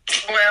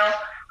 Well,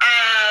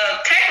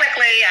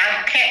 technically,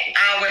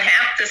 I would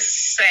have to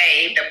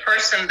say the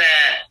person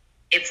that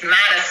it's not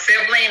a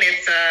sibling.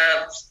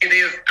 It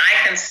is.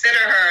 I consider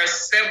her a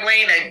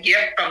sibling, a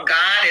gift from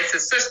God. It's a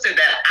sister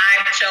that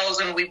I've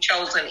chosen. We've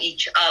chosen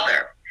each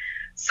other.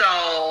 So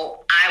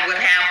I would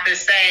have to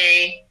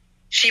say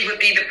she would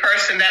be the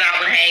person that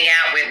I would hang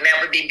out with, and that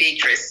would be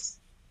Beatrice.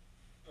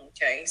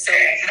 Okay, so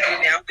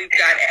now we've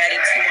got added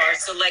to our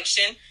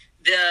selection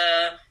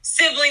the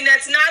sibling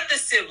that's not the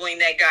sibling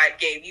that God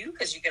gave you,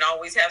 because you can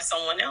always have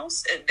someone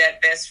else,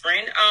 that best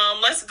friend.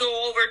 Let's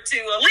go over to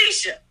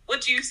Alicia. What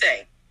do you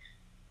say?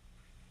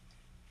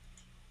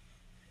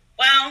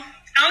 Well,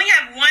 I only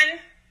have one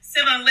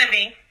sibling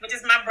living, which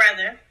is my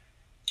brother.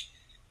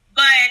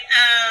 But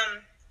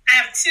I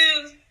have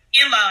two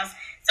in-laws.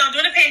 So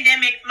during the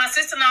pandemic, my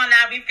sister-in-law and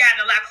I, we've gotten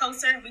a lot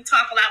closer. We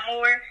talk a lot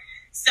more.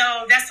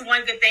 So that's the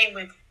one good thing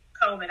with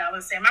COVID, I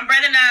would say. My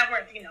brother and I,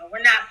 we're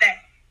not that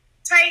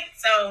tight.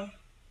 So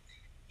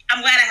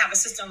I'm glad I have a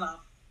sister-in-law.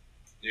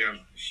 Yeah,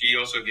 she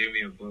also gave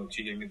me a book.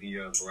 She gave me the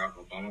Barack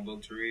Obama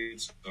book to read.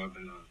 So I've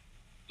been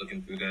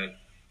looking through that.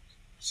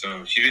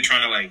 So she's been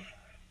trying to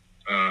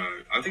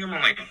I think I'm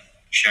on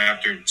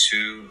chapter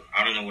 2.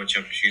 I don't know what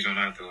chapter she's on.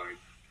 I have to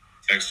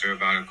text her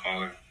about it,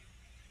 call her.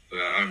 But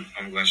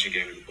I'm glad she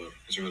gave me the book.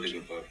 It's a really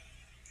good book.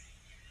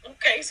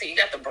 Okay, so you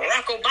got the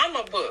Barack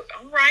Obama book.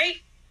 All right.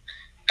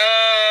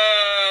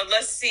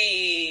 Let's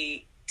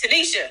see.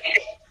 Tanisha.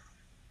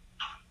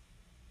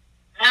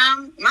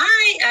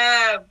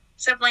 My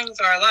siblings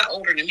are a lot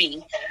older than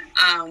me.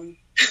 I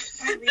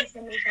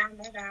recently found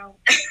that out.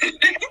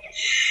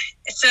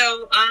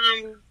 So,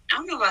 I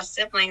don't know about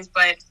siblings,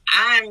 but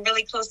I'm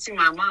really close to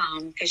my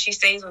mom because she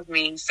stays with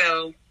me.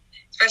 So,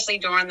 especially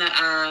during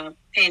the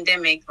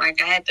pandemic, I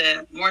had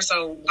to more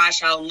so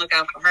watch out and look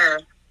out for her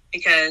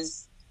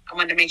because I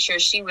wanted to make sure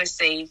she was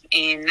safe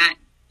and not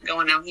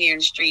going out here in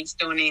the streets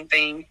doing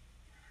anything,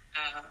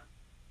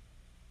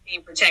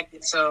 being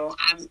protected. So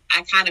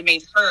I kind of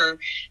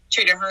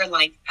treated her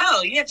like,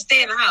 oh, you have to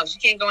stay in the house.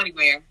 You can't go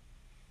anywhere.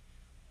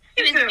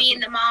 Even being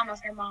the mom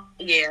of her mom.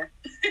 Yeah.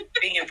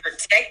 Being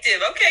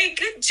protective. Okay,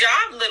 good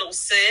job, little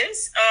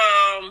sis.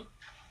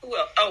 Who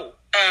else? Oh,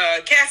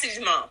 Cassie's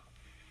mom.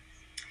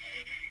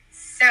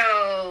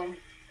 So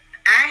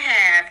I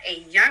have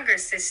a younger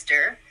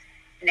sister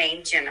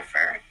named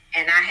Jennifer,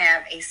 and I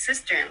have a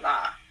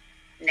sister-in-law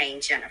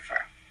named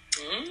Jennifer.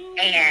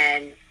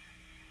 And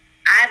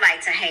I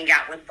like to hang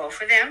out with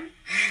both of them.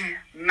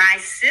 My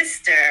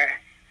sister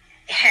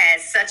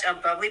has such a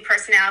bubbly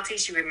personality.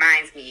 She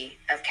reminds me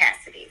of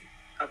Cassidy.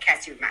 Or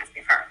Cassidy reminds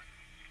me of her.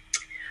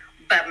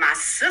 But my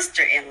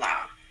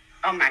sister-in-law,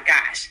 oh my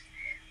gosh,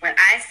 when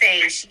I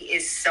say she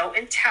is so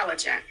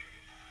intelligent,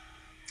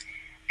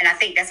 and I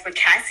think that's where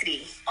Cassidy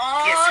gets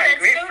her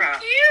grit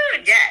from.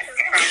 Cute. Yes,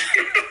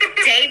 from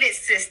David's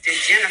sister,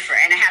 Jennifer.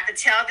 And I have to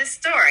tell this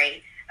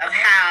story of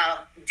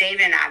how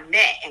David and I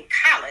met in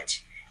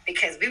college,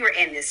 because we were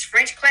in this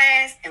French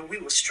class and we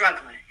were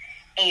struggling.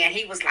 And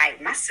he was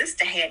like, my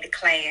sister had the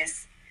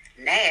class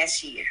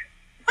last year.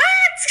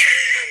 What?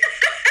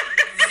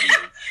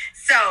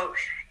 So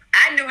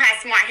I knew how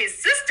smart his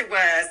sister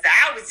was. So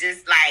I was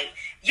just like,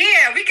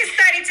 yeah, we can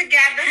study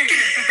together.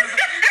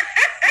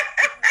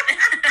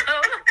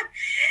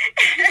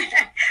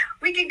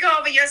 We can go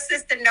over your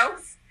sister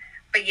notes.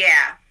 But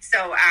yeah,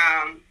 so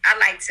I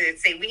like to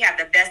say we have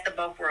the best of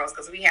both worlds,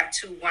 because we have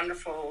two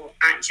wonderful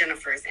Aunt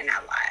Jennifers in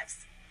our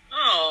lives.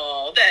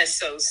 Oh, that's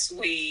so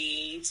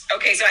sweet.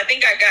 Okay, so I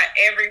think I got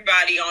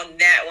everybody on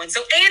that one.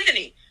 So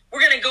Anthony,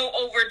 we're going to go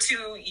over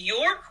to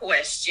your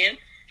question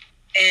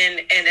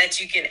and that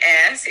you can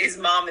ask. His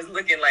mom is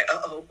looking like,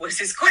 uh-oh, what's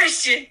his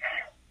question?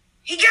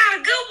 He got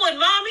a good one,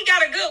 Mom. He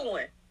got a good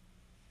one.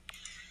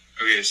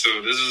 Okay,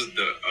 so this is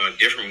the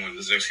different one.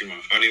 This is actually my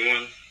funny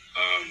one.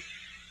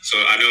 So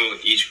I know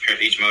each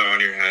mother on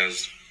here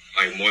has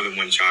like more than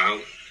one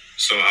child.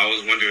 So I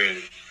was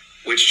wondering,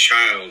 which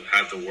child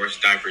had the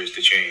worst diapers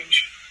to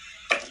change?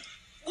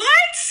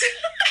 What?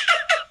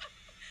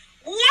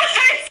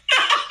 What?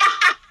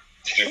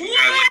 Who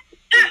had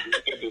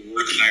the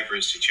worst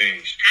diapers to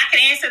change? I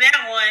can answer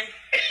that one.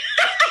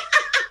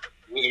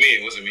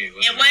 It wasn't me. It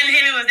wasn't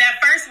him. It was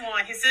that first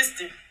one, his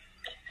sister,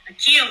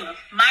 Akila.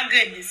 My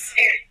goodness.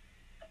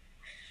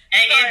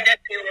 And that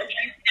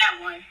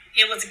one.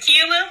 It was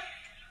Akila,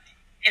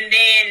 and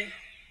then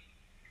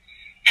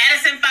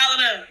Addison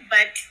followed up.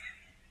 But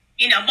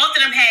both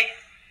of them had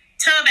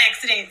tub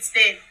accidents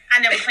that I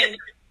never cleaned up.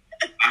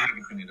 I had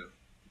to clean it up.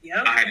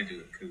 Yep. I had to do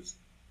it because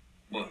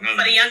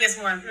for the youngest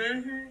one.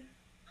 Mm-hmm.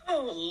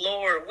 Oh,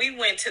 Lord. We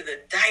went to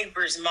the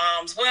diapers,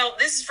 moms. Well,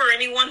 this is for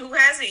anyone who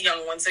has a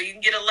young one, so you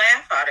can get a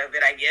laugh out of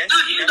it, I guess.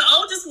 You're the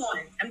oldest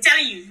one. I'm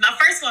telling you, my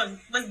first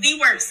one was the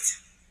worst.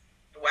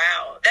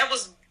 Wow. That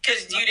was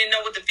because you didn't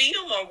know what to feed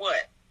them or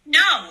what?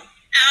 No.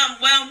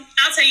 Well,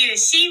 I'll tell you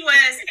this. She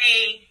was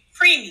a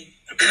preemie.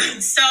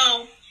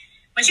 So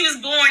when she was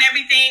born,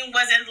 everything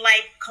wasn't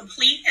like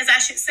complete, as I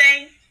should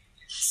say.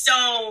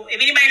 So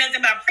if anybody knows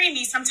about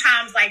preemie,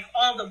 sometimes like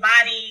all the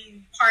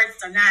body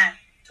parts are not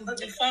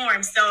completely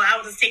formed. So I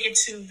was taken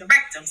to the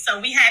rectum. So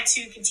we had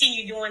to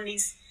continue doing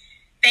these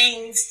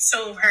things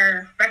so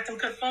her rectum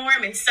could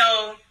form. And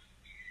so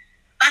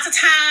lots of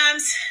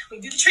times we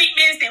do the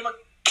treatments, they would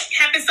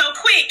happen so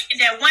quick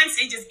that once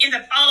it just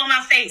ended up all on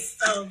my face.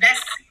 So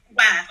that's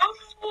why.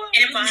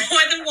 And it was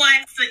more than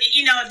once. So,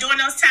 during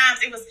those times,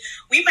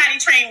 we potty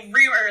trained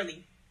real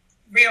early.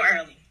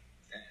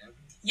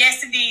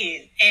 Yes, it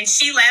did. And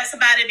she laughs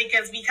about it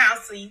because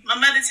my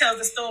mother tells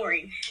the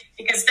story,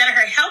 because instead of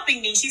her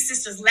helping me, she's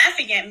just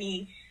laughing at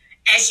me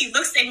as she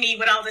looks at me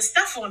with all this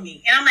stuff on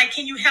me. And I'm like,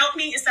 can you help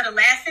me, instead of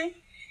laughing?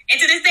 And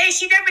to this day,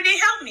 she never did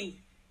help me.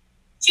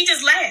 She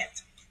just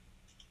laughed.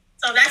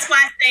 So that's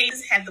why I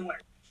say had the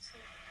word.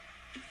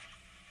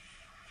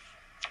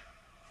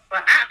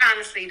 Well, I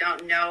honestly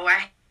don't know.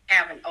 I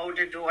have an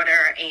older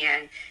daughter,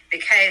 and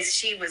because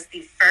she was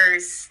the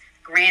first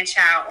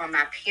grandchild on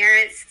my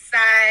parents'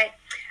 side,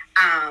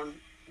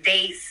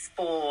 they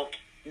spoiled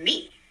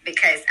me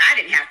because I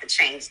didn't have to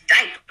change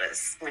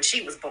diapers when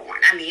she was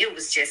born. I mean, it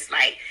was just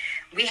like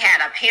we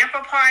had a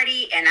pamper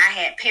party, and I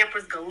had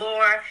Pampers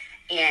galore,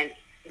 and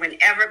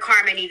whenever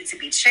Carmen needed to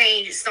be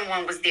changed,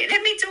 someone was there.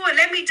 Let me do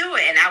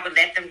it. And I would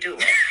let them do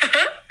it.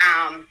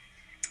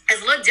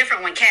 It's a little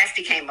different when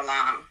Cassidy came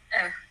along.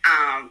 But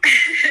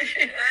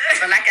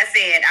like I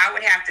said, I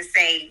would have to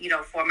say,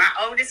 for my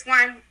oldest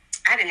one,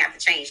 I didn't have to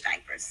change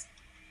diapers.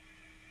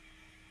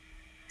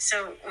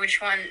 So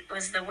which one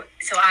was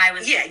so I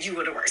was... Yeah, you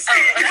were the worst.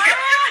 Oh. I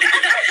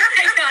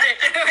got it.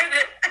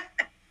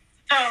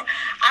 So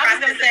I was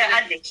going to say,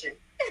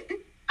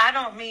 I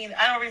don't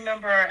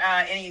remember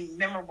any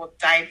memorable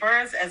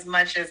diapers as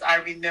much as I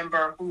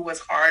remember who was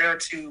harder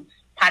to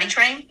potty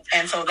train.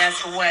 And so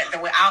that's the way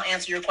I'll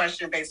answer your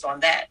question based on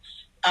that.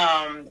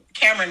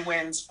 Cameron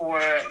wins for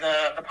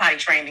the potty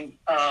training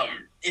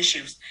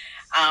issues.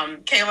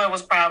 Kayla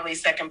was probably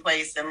second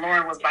place, and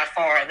Lauren was by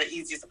far the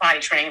easiest to potty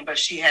train, but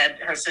she had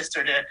her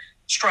sister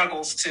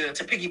struggles to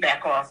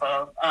piggyback off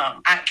of.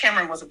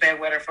 Cameron was a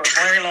bedwetter for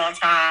a very long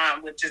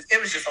time, it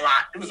was just a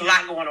lot. It was a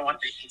lot going on.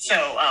 So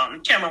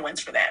Cameron wins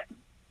for that.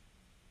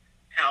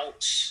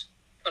 Ouch.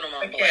 Put them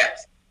on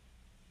blast.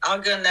 I'll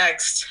go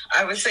next.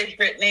 I would say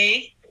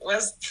Brittany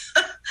was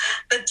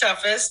the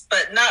toughest,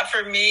 but not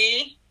for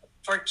me,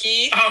 for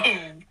Keith.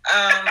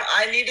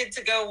 I needed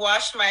to go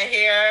wash my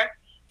hair,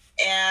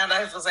 and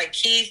I was like,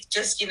 Keith,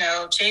 just,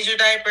 change your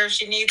diaper if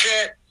she needs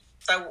it.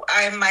 So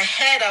in my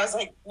head, I was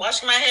like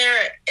washing my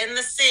hair in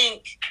the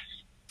sink.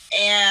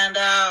 And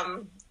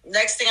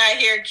next thing I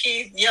hear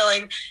Keith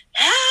yelling,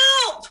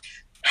 help,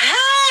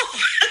 help.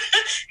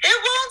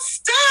 It won't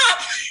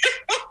stop.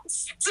 It won't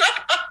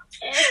stop.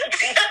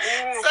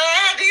 So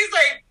he's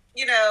like,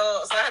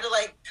 so I had to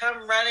like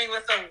come running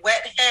with a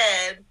wet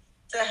head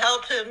to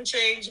help him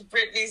change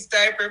Brittany's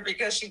diaper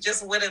because she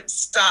just wouldn't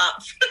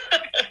stop.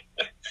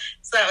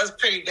 So that was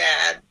pretty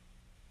bad.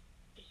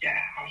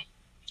 Yeah.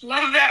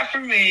 Love that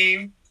for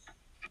me.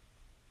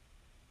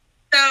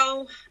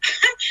 So,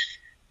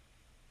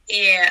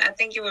 yeah, I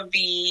think it would be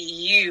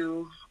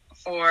you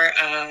for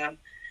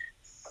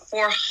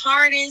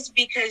hardest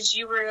because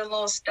you were a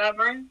little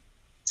stubborn.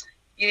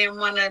 You didn't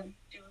want to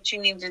do what you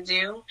needed to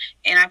do.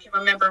 And I can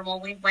remember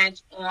when we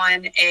went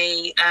on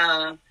a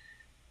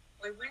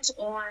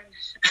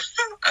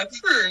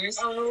cruise.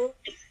 Oh.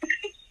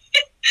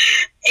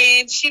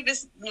 And she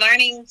was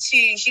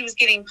she was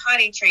getting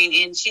potty trained,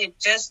 and she had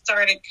just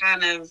started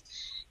kind of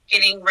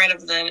getting rid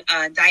of the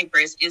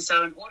diapers. And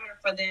so in order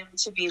for them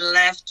to be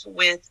left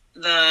with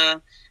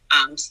the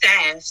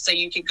staff so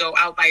you could go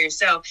out by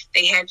yourself,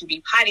 they had to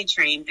be potty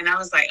trained. And I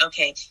was like,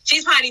 okay,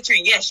 she's potty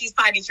trained. Yeah, she's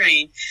potty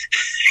trained.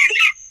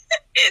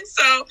 And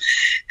so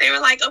they were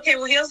like, okay,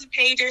 well, here's the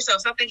pager. So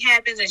if something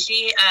happens and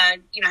she,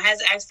 has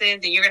an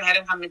accident, then you're going to have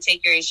to come and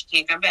take her and she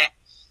can't come back.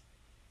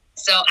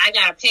 So I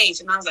got a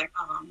page and I was like,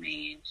 oh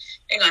man,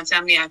 they're going to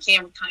tell me I got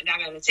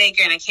to take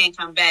her and I can't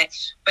come back.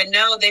 But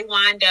no, they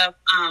wind up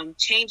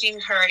changing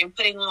her and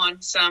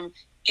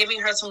giving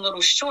her some little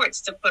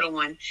shorts to put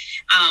on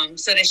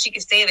so that she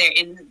could stay there.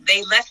 And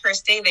they let her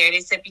stay there.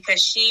 They said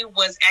because she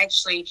was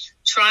actually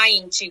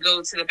trying to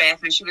go to the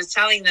bathroom. She was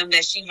telling them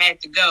that she had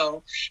to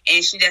go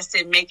and she just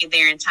didn't make it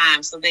there in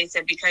time. So they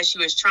said because she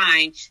was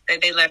trying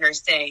that they let her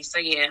stay. So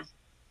yeah.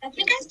 I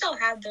think I still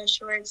have those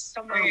shorts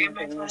somewhere in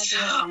my closet.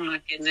 Oh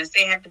my goodness.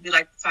 They have to be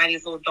like the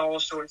tiniest little doll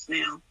shorts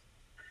now.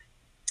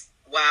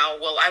 Wow.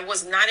 Well, I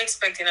was not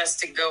expecting us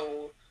to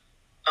go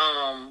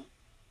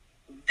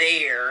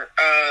there.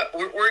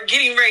 We're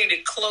getting ready to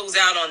close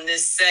out on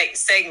this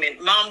segment.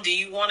 Mom, do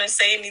you want to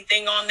say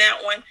anything on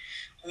that one?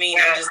 I mean,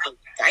 just the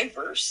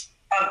diapers.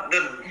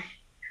 The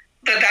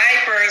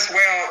diapers,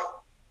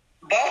 well,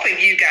 both of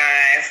you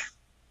guys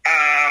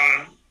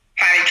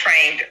potty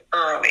trained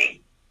early.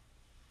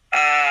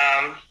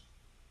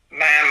 9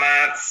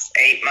 months,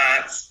 8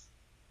 months.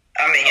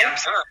 I'm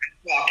sorry,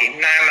 walking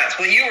 9 months.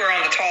 Well, you were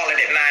on the toilet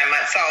at 9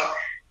 months, so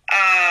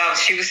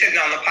she was sitting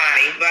on the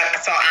potty.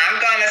 But so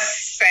I'm gonna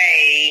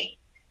say,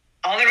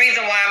 only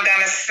reason why I'm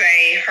gonna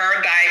say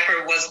her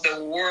diaper was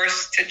the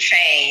worst to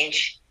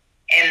change,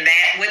 and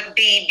that would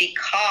be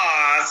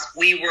because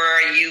we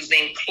were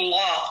using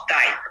cloth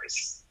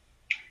diapers.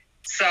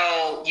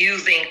 So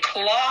using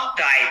cloth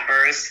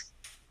diapers.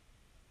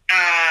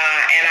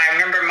 And I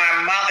remember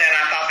my mother, and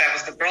I thought that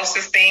was the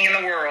grossest thing in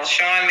the world,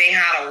 showing me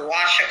how to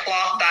wash a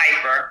cloth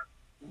diaper,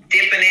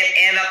 dipping it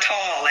in a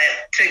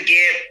toilet to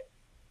get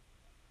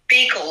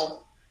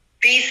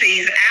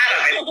feces out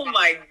of it. Oh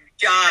my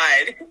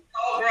God.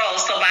 So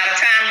gross. So by the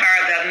time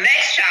the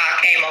next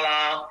child came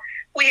along,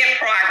 we had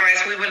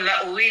progress.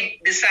 We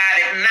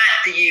decided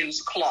not to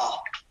use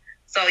cloth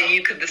so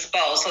you could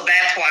dispose. So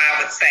that's why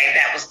I would say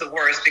that was the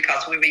worst,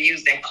 because we were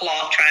using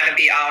cloth, trying to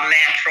be all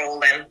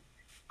natural and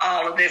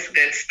all of this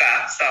good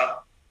stuff. So,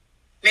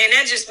 man,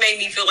 that just made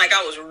me feel like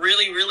I was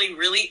really, really,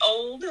 really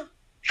old.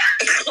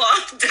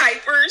 Cloth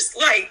diapers,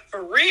 like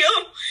for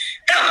real.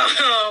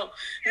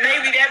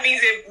 Maybe that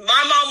means if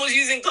my mom was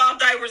using cloth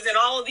diapers, then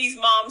all of these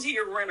moms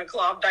here were in a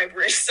cloth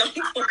diaper at some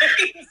point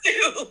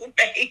too,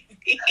 baby.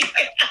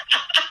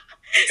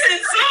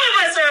 Since some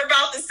of us are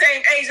about the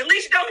same age, at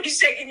least you don't be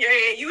shaking your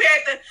head. You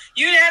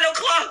didn't have no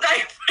cloth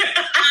diaper.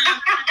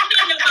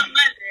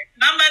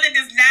 My mother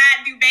does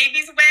not do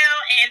babies well,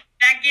 and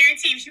I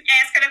guarantee if you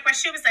ask her that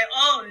question, she would say,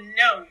 oh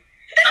no.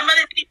 My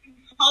mother didn't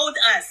even hold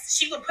us.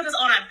 She would put us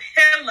on a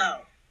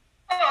pillow.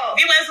 Oh.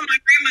 If it wasn't for my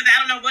grandmother, I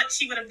don't know what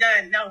she would have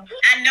done. No,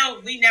 I know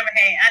we never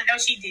had. I know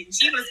she didn't.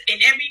 She would have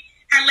spent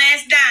her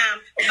last dime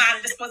buying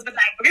a disposable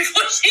diaper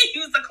before she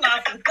used a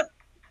cloth.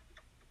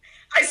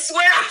 I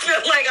swear I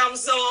feel like I'm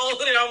so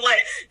old, and I'm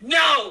like,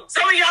 no,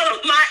 some of y'all are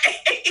my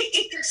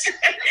age.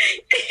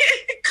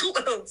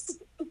 Close.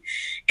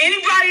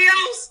 Anybody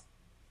else?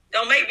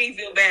 Don't make me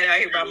feel bad out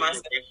here by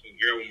myself. I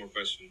got one more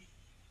question.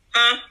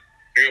 Huh?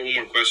 I got one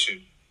more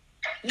question.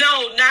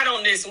 No, not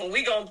on this one.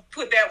 We're going to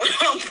put that one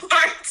on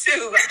part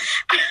 2.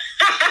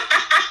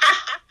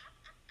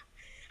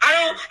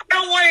 I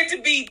don't want it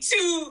to be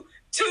too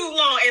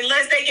long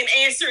unless they can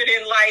answer it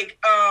in like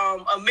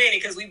a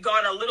minute, because we've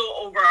gone a little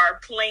over our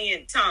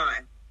planned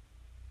time.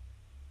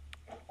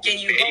 Can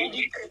you hold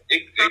it?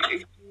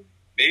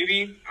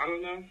 Maybe. I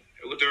don't know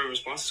what their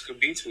responses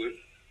could be to it.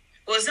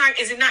 Well,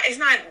 it's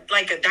not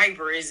like a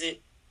diaper, is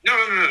it? No.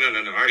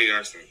 I already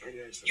asked them.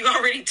 You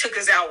already took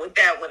us out with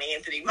that one,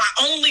 Anthony. My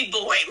only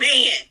boy,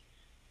 man.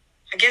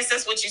 I guess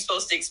that's what you're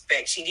supposed to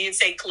expect. She did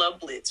say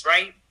Club Blitz,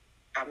 right?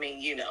 I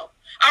mean, you know.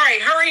 All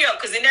right, hurry up,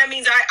 because then that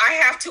means I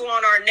have to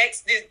on our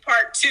next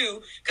part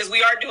 2, because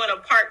we are doing a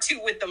part 2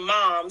 with the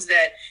moms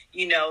that,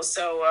 you know.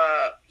 So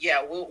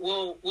yeah,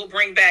 we'll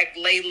bring back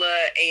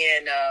Layla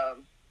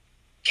and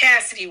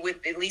Cassidy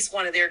with at least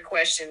one of their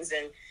questions,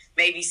 and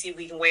maybe see if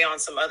we can weigh on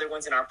some other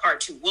ones in our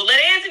part 2. We'll let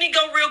Anthony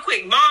go real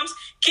quick. Moms,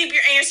 keep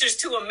your answers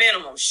to a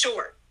minimum,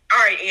 short. All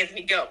right,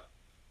 Anthony, go.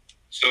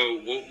 So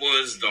what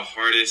was the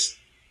hardest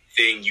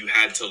thing you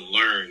had to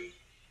learn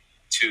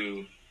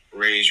to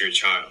raise your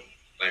child?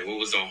 Like, what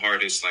was the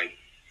hardest, like,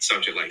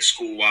 subject, like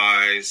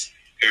school-wise,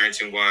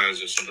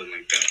 parenting-wise, or something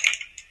like that?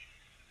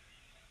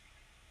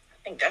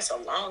 I think that's a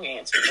long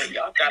answer, but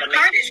y'all gotta the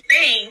hardest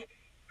thing,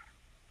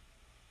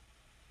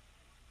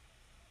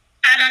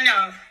 I don't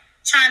know,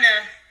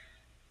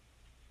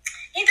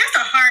 that's a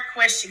hard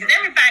question, because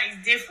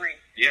everybody's different.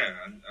 Yeah,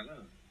 I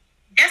know.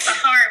 That's a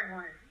hard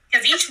one,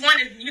 because each one,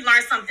 you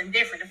learn something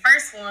different. The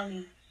first one, we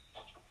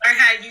learn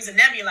how to use a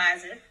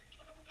nebulizer.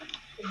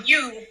 We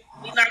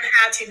learn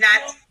how to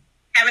not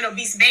have an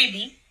obese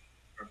baby.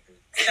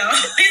 So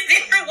it's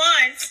different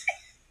ones.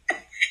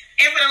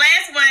 And for the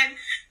last one,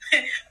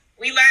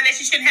 we learned that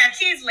you shouldn't have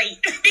kids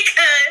late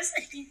because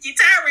you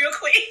tired real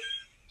quick.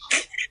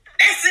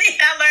 That's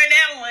it. I learned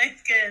that one,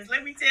 because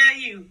let me tell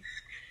you.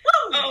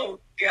 Woo. Oh,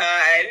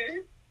 God.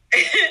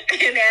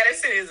 And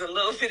Addison is a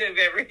little bit of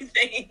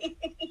everything.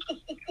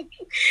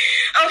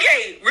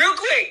 Okay, real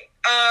quick.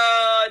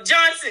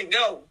 Johnson,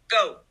 go.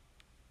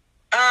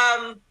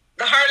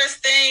 The hardest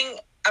thing,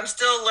 I'm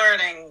still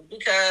learning,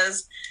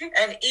 because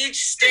at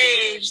each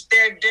stage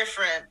they're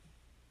different.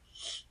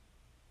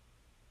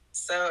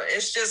 So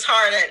it's just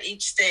hard at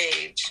each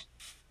stage.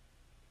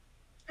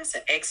 That's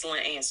an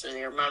excellent answer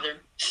there,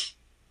 Mother.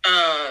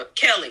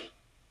 Kelly.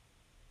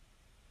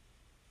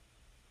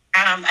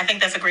 I think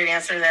that's a great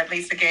answer that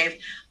Lisa gave.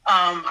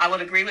 I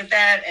would agree with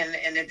that,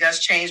 and it does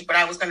change. But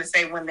I was going to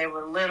say, when they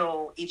were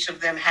little, each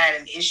of them had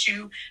an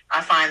issue.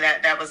 I find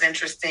that was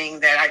interesting,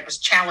 that I was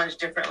challenged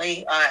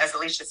differently. As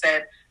Alicia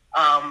said,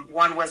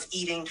 one was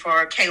eating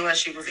for Kayla.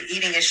 She was an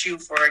eating issue.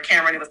 For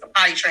Cameron, it was the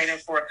potty training.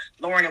 For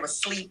Lauren, it was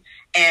sleep.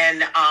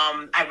 And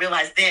I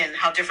realized then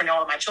how different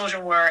all of my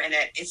children were, and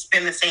that it's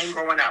been the same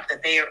growing up,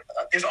 that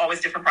there's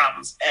always different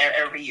problems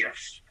every year.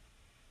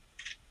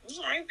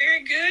 All right,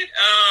 very good.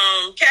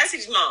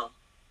 Cassie's mom.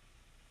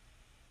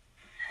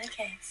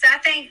 Okay, so I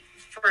think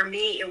for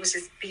me, it was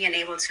just being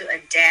able to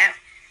adapt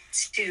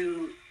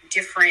to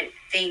different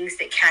things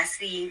that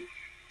Cassie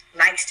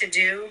likes to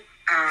do.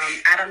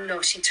 I don't know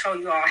if she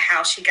told you all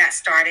how she got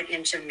started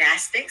in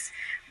gymnastics,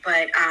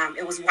 but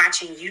it was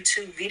watching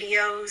YouTube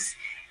videos,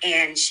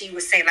 and she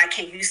would say, like,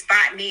 can you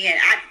spot me? And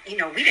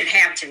we didn't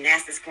have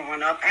gymnastics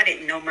growing up. I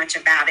didn't know much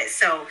about it.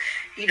 So,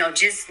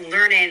 just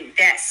learning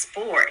that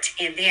sport.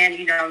 And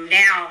then,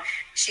 now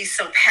she's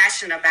so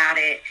passionate about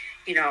it.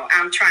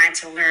 I'm trying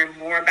to learn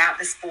more about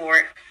the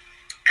sport.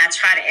 I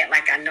try to act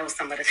like I know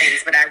some of the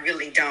things, but I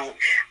really don't.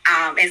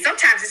 And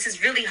sometimes this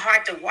is really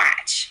hard to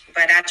watch,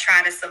 but I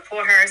try to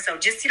support her. So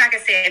just like I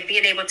said,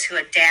 being able to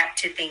adapt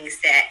to things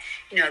that,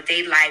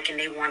 they like and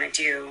they want to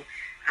do,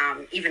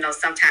 even though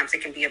sometimes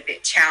it can be a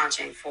bit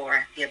challenging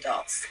for the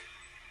adults.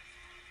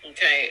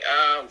 Okay.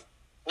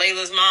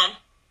 Layla's mom?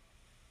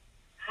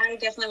 I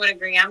definitely would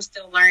agree. I'm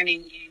still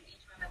learning, and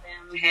each one of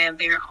them have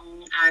their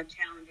own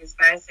challenges.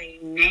 But I say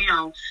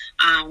now,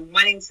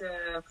 wanting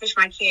to push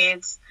my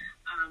kids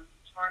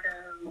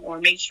harder, or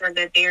make sure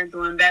that they're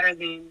doing better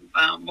than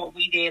what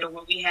we did or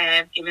what we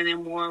have, giving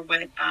them more,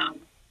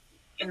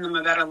 giving them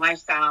a better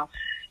lifestyle.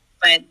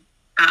 But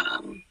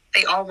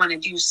they all want to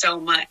do so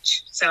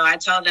much. So I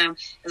tell them,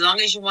 as long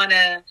as you want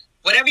to,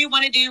 whatever you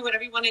want to do,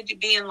 whatever you want to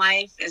be in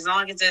life, as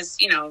long as it's,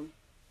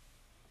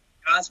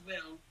 God's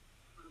will.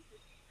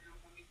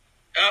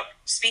 Oh,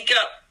 speak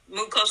up.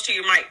 Move close to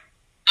your mic.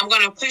 I'm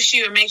going to push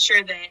you and make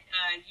sure that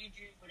you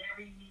do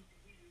whatever you need to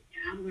do.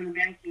 And I'm going to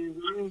back you. As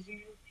long as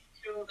you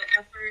show the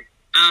effort,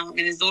 and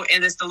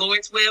it's the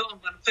Lord's will, I'm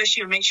going to push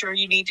you and make sure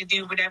you need to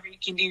do whatever you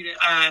can do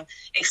to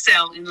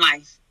excel in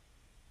life.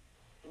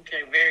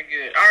 Okay, very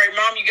good. All right,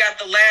 Mom, you got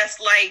the last,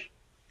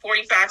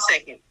 45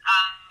 seconds.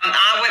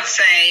 I would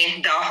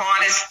say the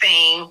hardest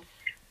thing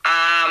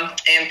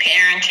in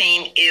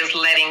parenting is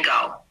letting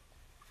go.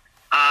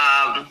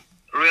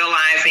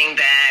 Realizing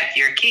that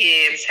your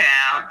kids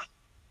have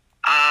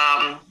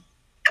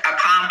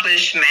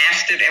accomplished,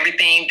 mastered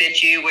everything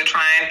that you were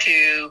trying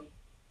to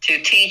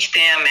teach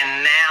them,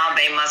 and now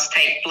they must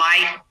take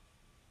flight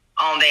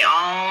on their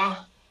own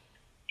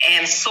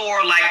and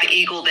soar like the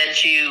eagle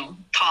that you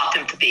taught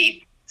them to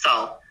be.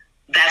 So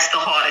that's the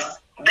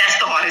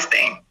hardest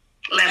thing.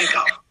 Let it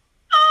go.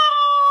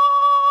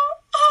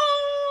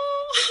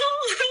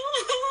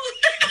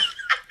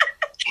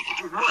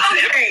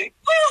 Okay.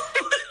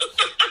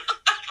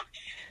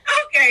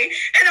 Okay,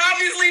 and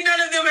obviously none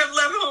of them have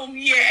left home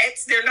yet.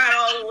 They're not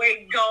all the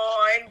way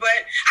gone,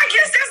 but I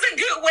guess that's a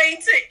good what way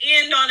to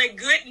end on a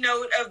good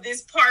note of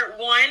this part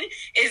one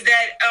is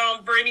that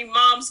for any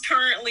moms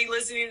currently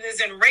listening to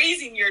this and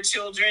raising your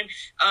children,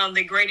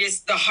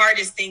 the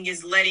hardest thing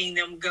is letting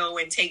them go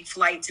and take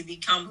flight to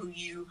become who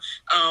you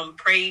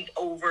prayed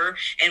over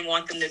and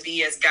want them to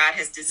be as God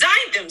has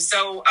designed them.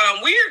 So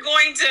we are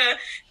going to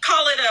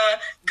call it a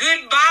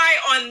goodbye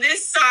on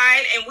this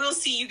side, and we'll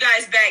see you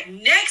guys back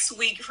next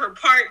week for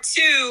part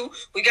two.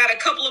 We got a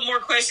couple of more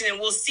questions, and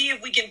we'll see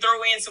if we can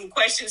throw in some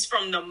questions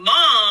from the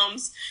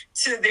moms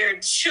to their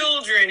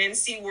children and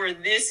see where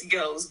this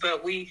goes.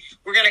 But we're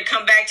going to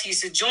come back to you.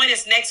 So join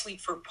us next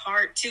week for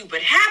part two.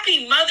 But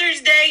happy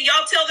Mother's Day.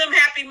 Y'all tell them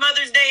happy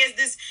Mother's Day as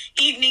this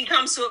evening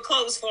comes to a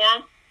close for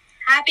them.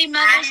 Happy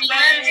Mother's Day.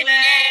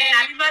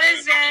 Happy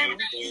Mother's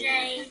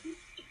Day.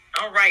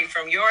 All right,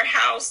 from our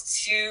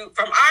house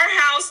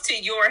to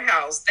your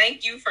house.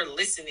 Thank you for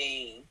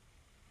listening.